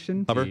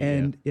registration. Hubbard?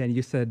 And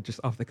you said just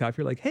off the cuff,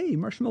 you're like, hey,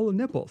 marshmallow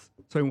nipples.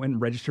 So I went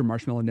and registered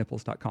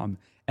marshmallownipples.com,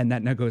 and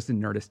that now goes to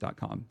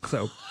nerdist.com.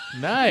 So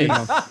Nice.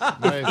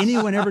 if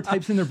anyone ever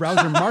types in their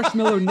browser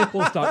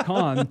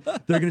marshmallownipples.com,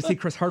 they're going to see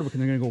Chris Hardwick,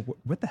 and they're going to go,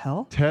 what the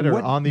hell? Ted are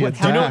What- on the what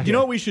attack. happened? You know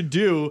what we should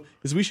do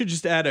is we should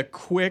just add a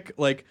quick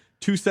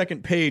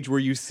 2-second page where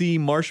you see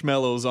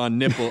marshmallows on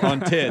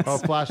tits. Oh,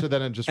 flash it,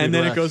 then it just and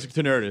then it redirects. goes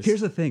to Nerdist.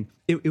 Here's the thing.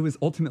 It was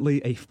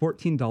ultimately a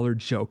 $14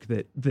 joke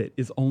that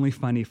is only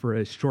funny for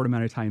a short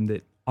amount of time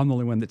that I'm the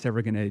only one that's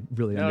ever going to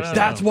really understand.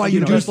 That's why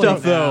you know, do it's like-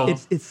 stuff, though.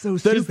 It's so That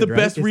stupid, is the right?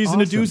 best It's reason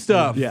to do awesome.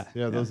 stuff. Yeah.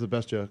 Yeah, those are the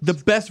best jokes. The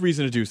best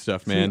reason to do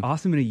stuff, It's gonna man. be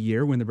awesome in a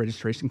year when the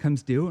registration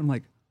comes due. I'm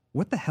like,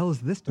 what the hell is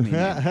this domain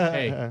name?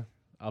 Hey,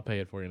 I'll pay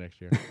it for you next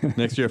year.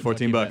 Next year,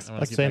 $14.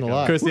 That's saying a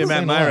lot. Courtesy of Matt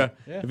Saying a lot. Myra.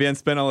 Yeah. If he hadn't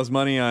spent all his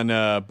money on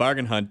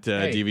Bargain Hunt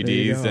there you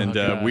DVDs go. and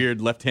Okay.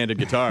 weird left-handed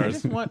I guitars.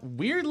 just want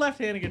weird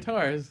left-handed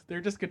guitars.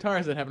 They're just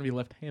guitars that happen to be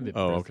left-handed.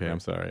 Oh, Christopher. okay. I'm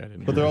sorry. I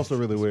didn't. But they're hear also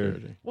really weird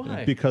Disparaging.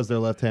 Why? because they're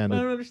I left-handed.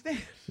 don't understand.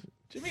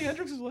 Jimi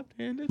Hendrix is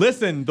left-handed.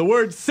 Listen, the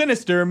word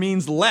sinister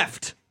means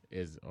left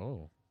Is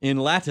in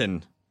Latin.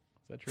 is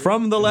that true?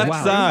 From the left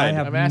Wow, side. I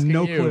have I'm asking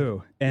no you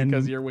clue. And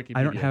because you're Wikipedia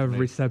I don't have to me.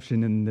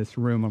 reception in this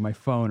room on my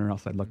phone, or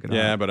else I'd look it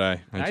Yeah, up. but I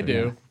I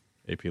do.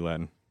 AP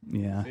Latin.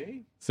 Yeah.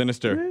 See?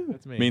 Sinister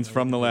That's me. means I'm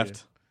from the Wikipedia.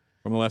 left.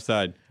 From the left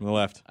side. From the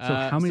left. So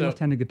how many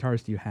left-handed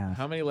guitars do you have?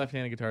 How many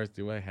left-handed guitars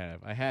do I have?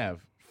 I have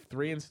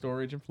 3 in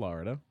storage in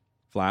Florida,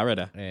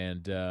 Florida.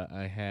 and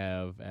I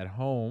have at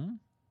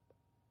home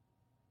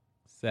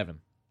 7.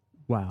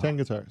 Wow. 10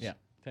 guitars. Yeah,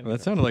 10 Well, that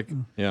guitars. sounded like,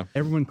 yeah.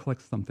 Everyone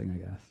collects something, I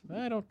guess.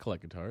 I don't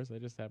collect guitars. I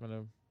just happen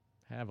to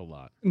have a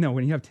lot. No,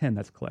 when you have 10,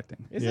 that's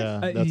collecting. Is Yeah,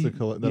 it? that's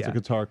y- a yeah.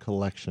 guitar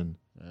collection.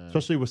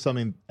 especially with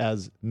something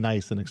as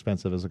nice and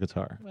expensive as a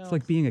guitar. Well, It's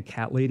like being a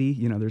cat lady.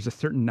 You know, there's a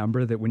certain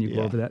number that when you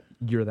go over that,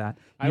 you're that.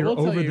 I You're will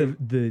tell over you-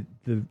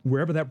 the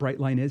wherever that bright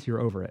line is, you're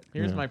over it.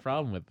 Here's my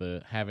problem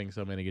with having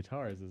so many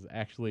guitars is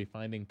actually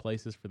finding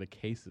places for the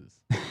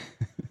cases.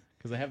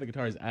 Because I have the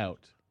guitars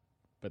out,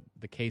 but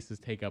the cases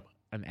take up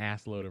an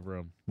ass load of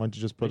room. Why don't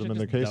you just put We them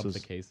in should their just dump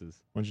cases? the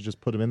cases. Why don't you just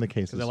put them in the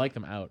cases? Because I like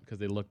them out because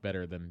they look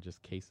better than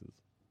just cases.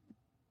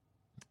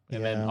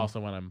 And then Yeah. also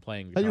when I'm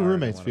playing How guitar, do your I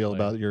roommates wanna feel play-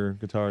 about your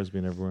guitars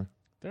being everywhere?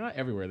 They're not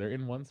everywhere. They're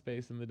in one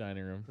space in the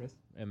dining room,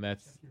 and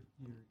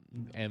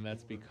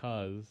that's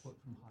because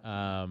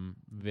I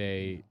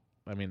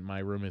mean, my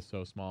room is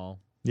so small.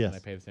 Yes. And I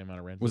pay the same amount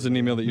of rent. Was it an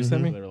email that you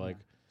sent So me? they were like,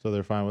 So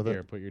they're fine with here,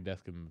 it? put your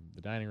desk in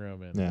the dining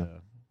room and Yeah.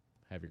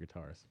 Have your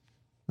guitars.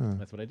 Huh.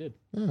 That's what I did.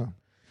 Yeah.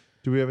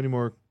 Do we have any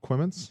more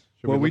Quemens?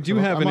 Should Well, we look do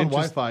them up? have I'm an on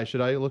interest- Wi-Fi.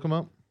 Should I look them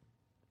up?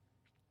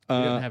 You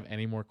didn't have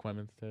any more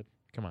Clemens, Ted?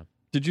 Come on.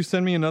 Did you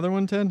send me another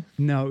one, Ted?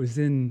 No, it was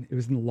in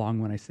the long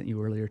one I sent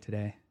you earlier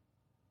today.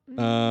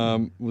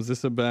 Was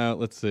this about?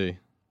 Let's see.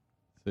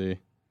 Do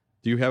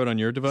you have it on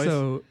your device?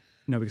 So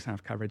no, because I don't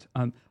have coverage.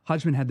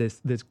 Hodgman had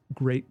this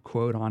great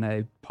quote on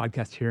a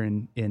podcast here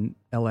in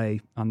LA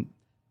on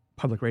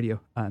public radio.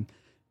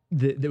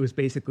 That was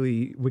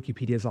basically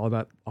Wikipedia is all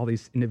about all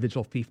these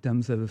individual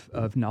fiefdoms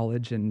of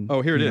knowledge and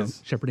Oh, here it you know,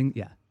 is. shepherding.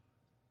 Yeah,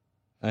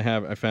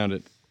 I found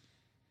it.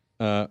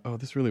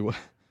 This really was.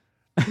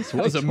 This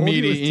was a I told you it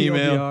meaty was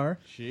email. TLDR.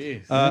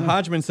 Jeez.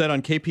 Hodgman said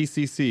on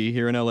KPCC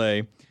here in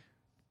LA,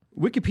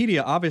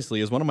 Wikipedia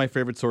obviously is one of my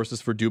favorite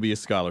sources for dubious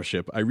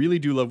scholarship. I really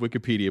do love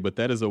Wikipedia, but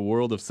that is a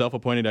world of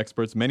self-appointed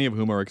experts, many of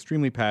whom are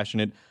extremely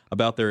passionate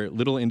about their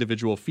little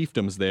individual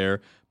fiefdoms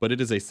there, but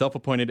it is a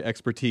self-appointed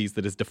expertise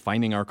that is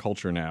defining our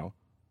culture now.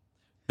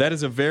 That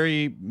is a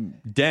very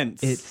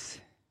dense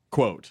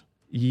quote.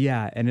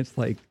 Yeah, and it's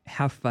like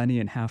half funny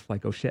and half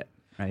like oh shit,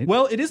 right?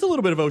 Well, it is a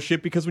little bit of oh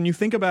shit because when you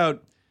think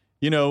about,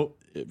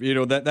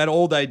 that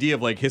old idea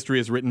of like history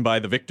is written by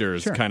the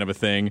victors kind of a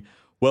thing.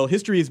 Well,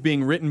 history is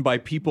being written by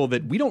people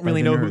that we don't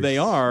really know who they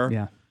are.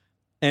 Yeah.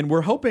 And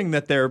we're hoping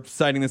that they're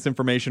citing this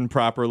information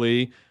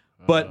properly.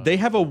 But they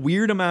have a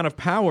weird amount of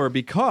power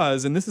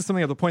because, and this is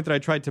something of the point that I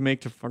tried to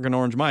make to fucking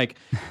Orange Mike,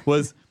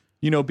 was,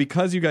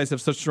 because you guys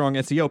have such strong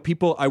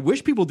SEO, I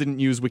wish people didn't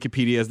use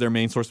Wikipedia as their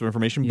main source of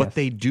information, but Yes.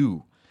 they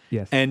do.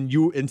 Yes.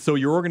 And so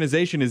your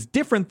organization is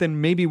different than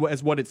maybe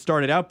as what it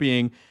started out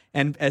being.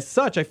 And as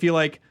such, I feel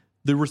like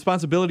the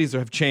responsibilities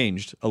have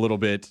changed a little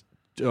bit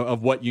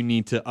of what you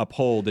need to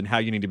uphold and how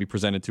you need to be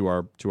presented to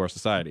our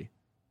society.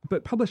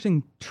 But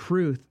publishing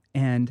truth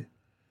and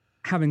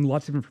having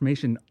lots of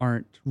information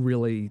aren't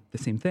really the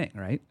same thing,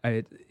 right?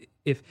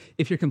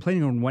 If you're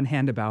complaining on one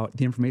hand about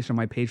the information on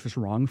my page was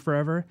wrong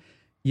forever,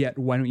 yet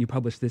why don't you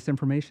publish this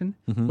information?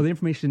 Well, the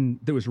information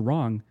that was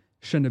wrong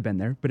shouldn't have been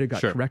there, but it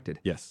got corrected.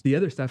 Yes. The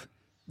other stuff,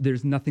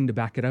 there's nothing to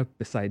back it up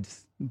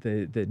besides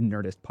the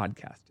Nerdist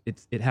podcast.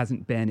 It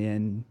hasn't been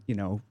in,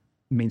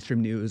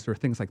 mainstream news or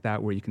things like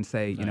that where you can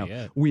say,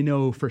 yet. we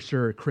know for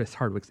sure Chris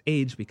Hardwick's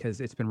age because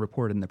it's been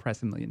reported in the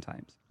press a million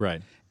times.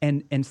 Right.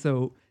 And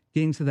so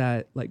getting to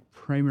that like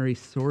primary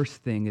source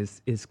thing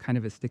is kind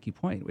of a sticky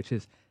point, which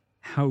is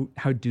how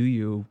do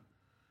you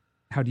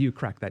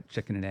crack that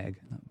chicken and egg?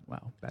 Oh,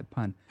 wow, bad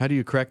pun. How do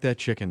you crack that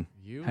chicken?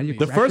 How do you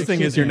The crack first a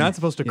thing is you're chicken? not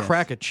supposed to Yes.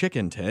 crack a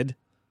chicken, Ted.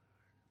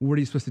 What are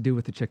you supposed to do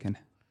with the chicken?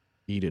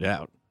 Eat it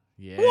out.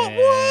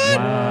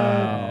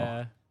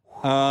 Yeah.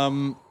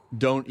 Wow.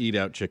 Don't eat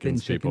out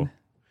chickens, Thin chicken? people.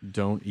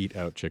 Don't eat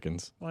out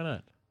chickens. Why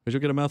not? Because you'll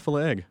get a mouthful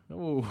of egg.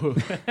 Ooh.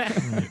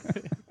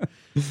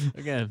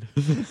 Again.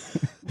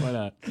 Why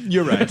not?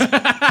 You're right.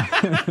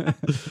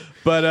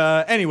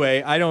 But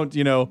anyway, I don't,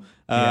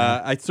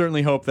 I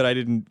certainly hope that I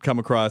didn't come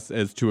across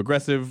as too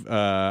aggressive.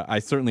 I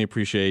certainly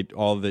appreciate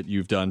all that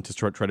you've done to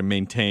try to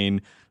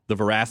maintain the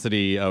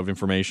veracity of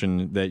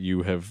information that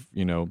you have,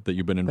 that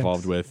you've been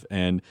involved with.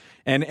 And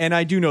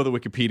I do know the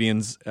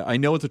Wikipedians. I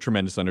know it's a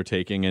tremendous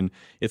undertaking, and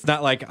it's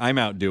not like I'm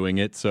out doing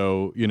it.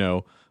 So,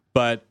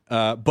 but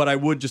I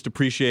would just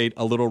appreciate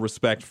a little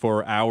respect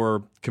for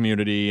our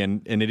community,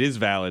 and it is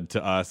valid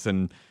to us,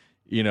 and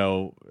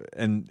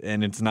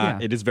and it's not.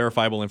 Yeah. It is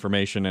verifiable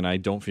information, and I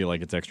don't feel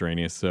like it's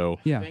extraneous. So,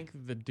 Yeah. I think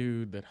the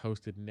dude that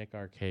hosted Nick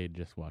Arcade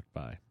just walked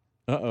by.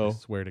 uh-oh. I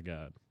swear to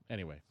God.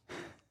 Anyway.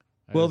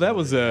 Well, that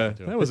was a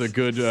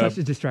good Such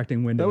a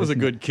distracting window. that was a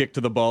isn't it? good kick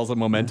to the balls of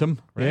momentum.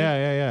 Right?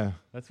 Yeah.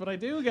 That's what I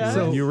do, guys.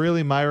 So- You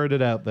really mired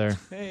it out there.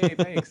 Hey,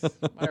 thanks.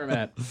 Myra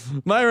Matt.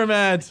 Myra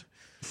Matt.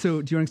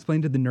 So do you want to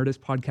explain to the Nerdist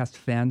podcast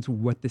fans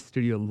what this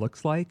studio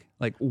looks like?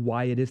 Like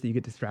why it is that you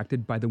get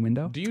distracted by the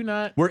window? Do you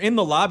not? We're in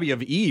the lobby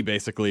of E,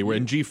 basically. We're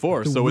in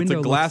G4, The so it's a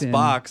window glass looks in-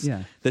 box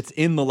yeah. that's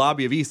in the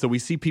lobby of E, so we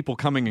see people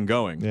coming and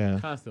going. Yeah.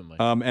 Constantly.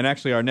 And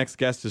actually, our next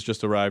guest has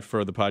just arrived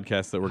for the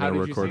podcast that we're How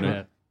going to did you record see now.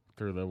 that?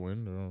 Through the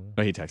window.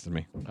 Oh, he texted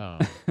me. Oh.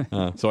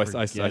 So I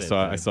Forget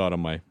saw it, it on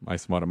my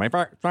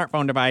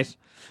smartphone device.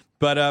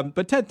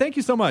 But Ted, thank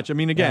you so much. I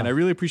mean, again, I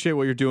really appreciate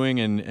what you're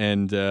doing,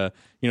 and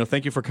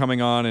thank you for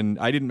coming on. And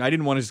I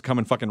didn't want to just come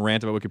and fucking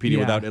rant about Wikipedia Yeah.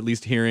 without at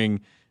least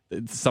hearing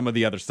some of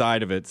the other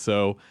side of it.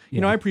 So,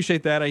 I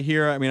appreciate that. I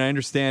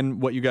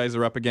understand what you guys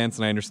are up against,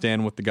 and I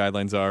understand what the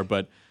guidelines are,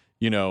 but,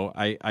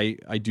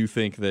 I do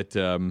think that,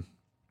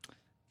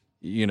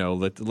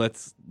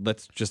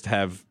 let's just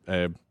have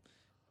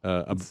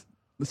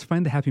let's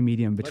find the happy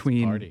medium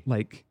between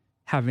like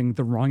having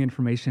the wrong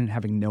information and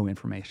having no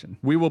information.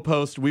 We will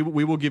post. We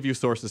will give you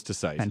sources to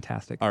cite.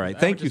 Fantastic. All right.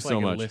 Thank you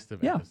so much. A list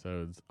of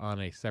episodes on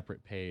a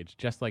separate page,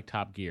 just like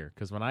Top Gear.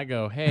 Because when I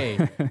go, hey,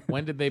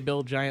 when did they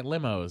build giant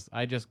limos?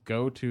 I just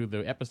go to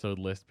the episode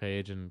list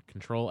page and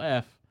Control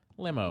F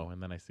limo,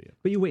 and then I see it.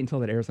 But you wait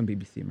until it airs on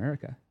BBC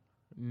America.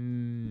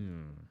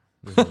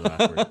 This is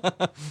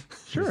awkward.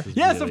 Sure.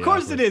 Yes, really of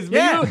course awkward. it is.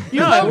 Yeah.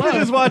 You love to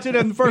just watch it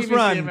in the first BBC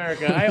run.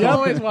 America. I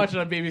always watch it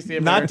on BBC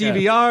America. Not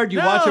DVR'd. You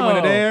watch it when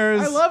it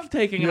airs. I love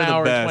taking You're an the hour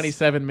and best.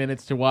 27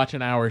 minutes to watch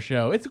an hour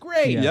show. It's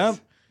great. Yes. Yep.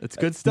 It's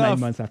good stuff. 9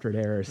 months after it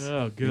airs.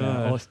 Oh,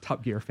 God. All us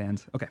Top Gear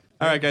fans. Okay.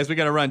 All right, guys, we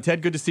got to run.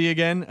 Ted, good to see you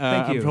again.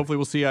 Thank you. Hopefully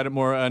we'll see you out at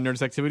more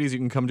Nerdist activities. You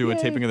can come to a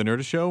taping of the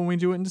Nerdist show when we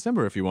do it in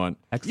December if you want.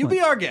 Excellent. You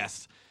be our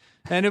guest.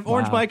 And if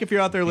Orange Mike, if you're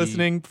out there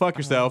listening, fuck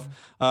yourself.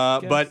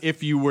 But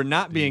if you were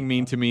not being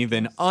mean to me,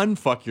 then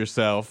unfuck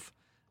yourself.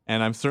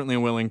 And I'm certainly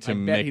willing to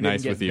make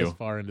nice with you. This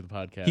far into the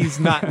podcast. He's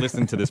not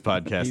listened to this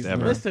podcast He's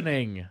ever.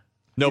 listening.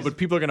 No, but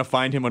people are going to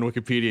find him on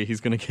Wikipedia. He's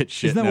going to get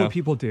shit Isn't that now. what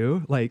people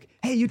do? Like,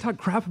 hey, you talk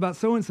crap about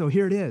so-and-so.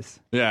 Here it is.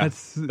 Yeah,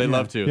 they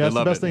love to. Yeah, they that's the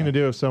love best it. thing to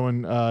do. If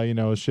someone, is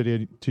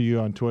shitty to you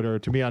on Twitter, or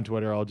to me on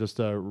Twitter, I'll just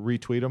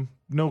retweet them.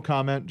 No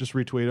comment, just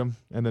retweet them,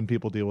 and then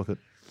people deal with it.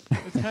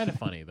 It's kind of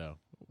funny, though,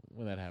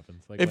 when that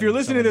happens. Like, If when you're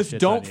listening to someone this, shits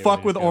don't on you fuck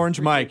and with you go,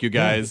 Orange Mike, you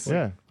guys.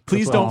 Yeah.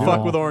 Please That's what don't I'm fuck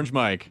doing. with Orange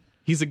Mike.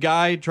 He's a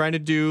guy trying to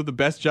do the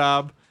best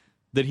job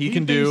that he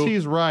can thinks do.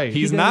 He's right.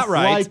 He's He not does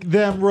right. Like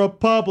them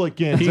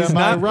Republicans. He's Am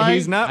not- I right?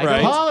 he's not I don't-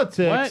 right.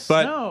 Politics.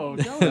 What? But- No,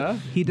 Jonah.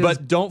 He does.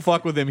 But don't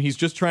fuck with him. He's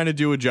just trying to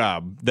do a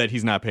job that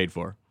he's not paid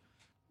for.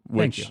 Thank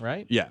Which, you.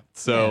 Right? Yeah.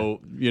 So,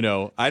 I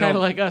Kind don't.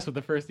 of like us with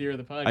the first year of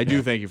the podcast. I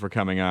do thank you for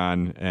coming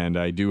on, and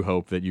I do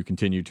hope that you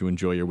continue to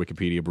enjoy your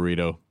Wikipedia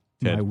burrito.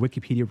 Ted. My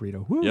Wikipedia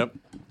burrito. Woo. Yep.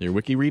 Your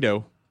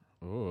Wikirito.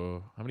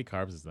 Ooh, how many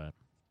carbs is that?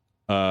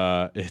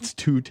 It's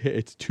 2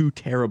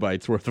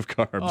 terabytes worth of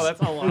carbs. Oh, that's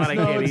a lot. I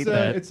can't eat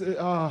that. If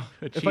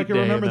cheat I can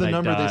day remember and the then I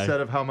number they die. said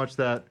of how much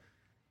that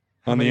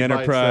On the how many bites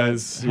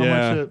Enterprise, that- how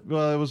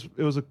yeah. much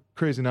it was a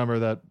crazy number.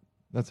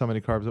 That's how many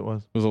carbs it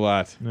was. It was a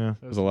lot. Yeah.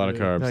 It was a lot of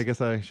carbs. Yeah, I guess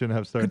I shouldn't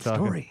have started Good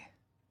talking. story.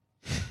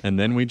 And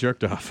then we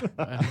jerked off.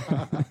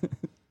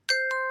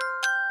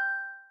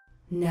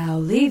 Now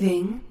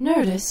leaving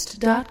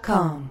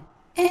Nerdist.com.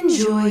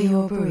 Enjoy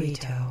your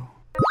burrito.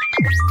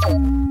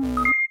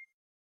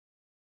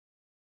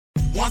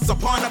 Once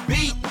upon a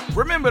beat.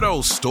 Remember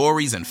those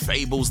stories and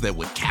fables that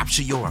would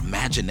capture your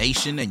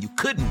imagination and you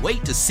couldn't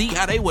wait to see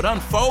how they would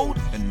unfold?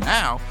 And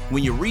now,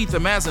 when you read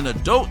them as an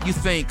adult, you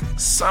think,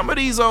 some of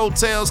these old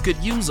tales could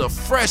use a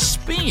fresh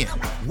spin.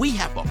 We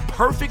have a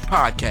perfect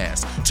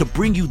podcast to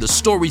bring you the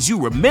stories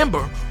you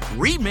remember,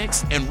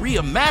 remix, and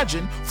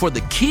reimagine for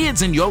the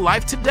kids in your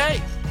life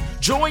today.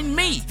 Join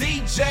me,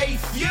 DJ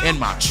Few, and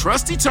my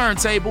trusty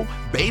turntable,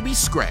 Baby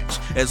Scratch,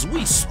 as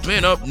we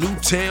spin up new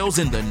tales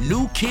in the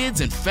New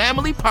Kids and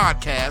Family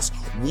podcast,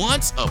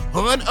 Once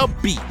Upon a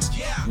Beat.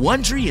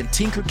 Wondry and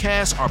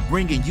Tinkercast are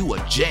bringing you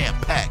a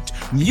jam-packed,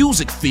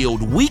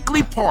 music-filled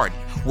weekly party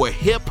where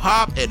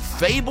hip-hop and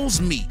fables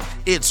meet.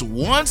 It's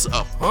Once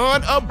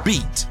Upon a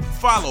Beat.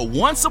 Follow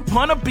Once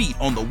Upon a Beat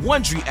on the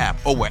Wondry app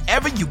or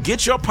wherever you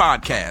get your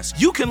podcasts.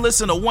 You can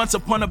listen to Once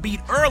Upon a Beat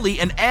early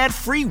and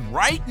ad-free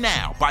right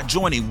now by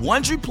joining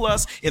Wondry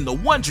Plus in the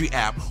Wondry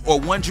app or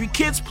Wondry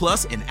Kids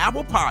Plus in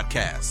Apple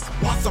Podcasts.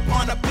 Once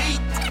Upon a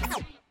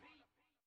Beat.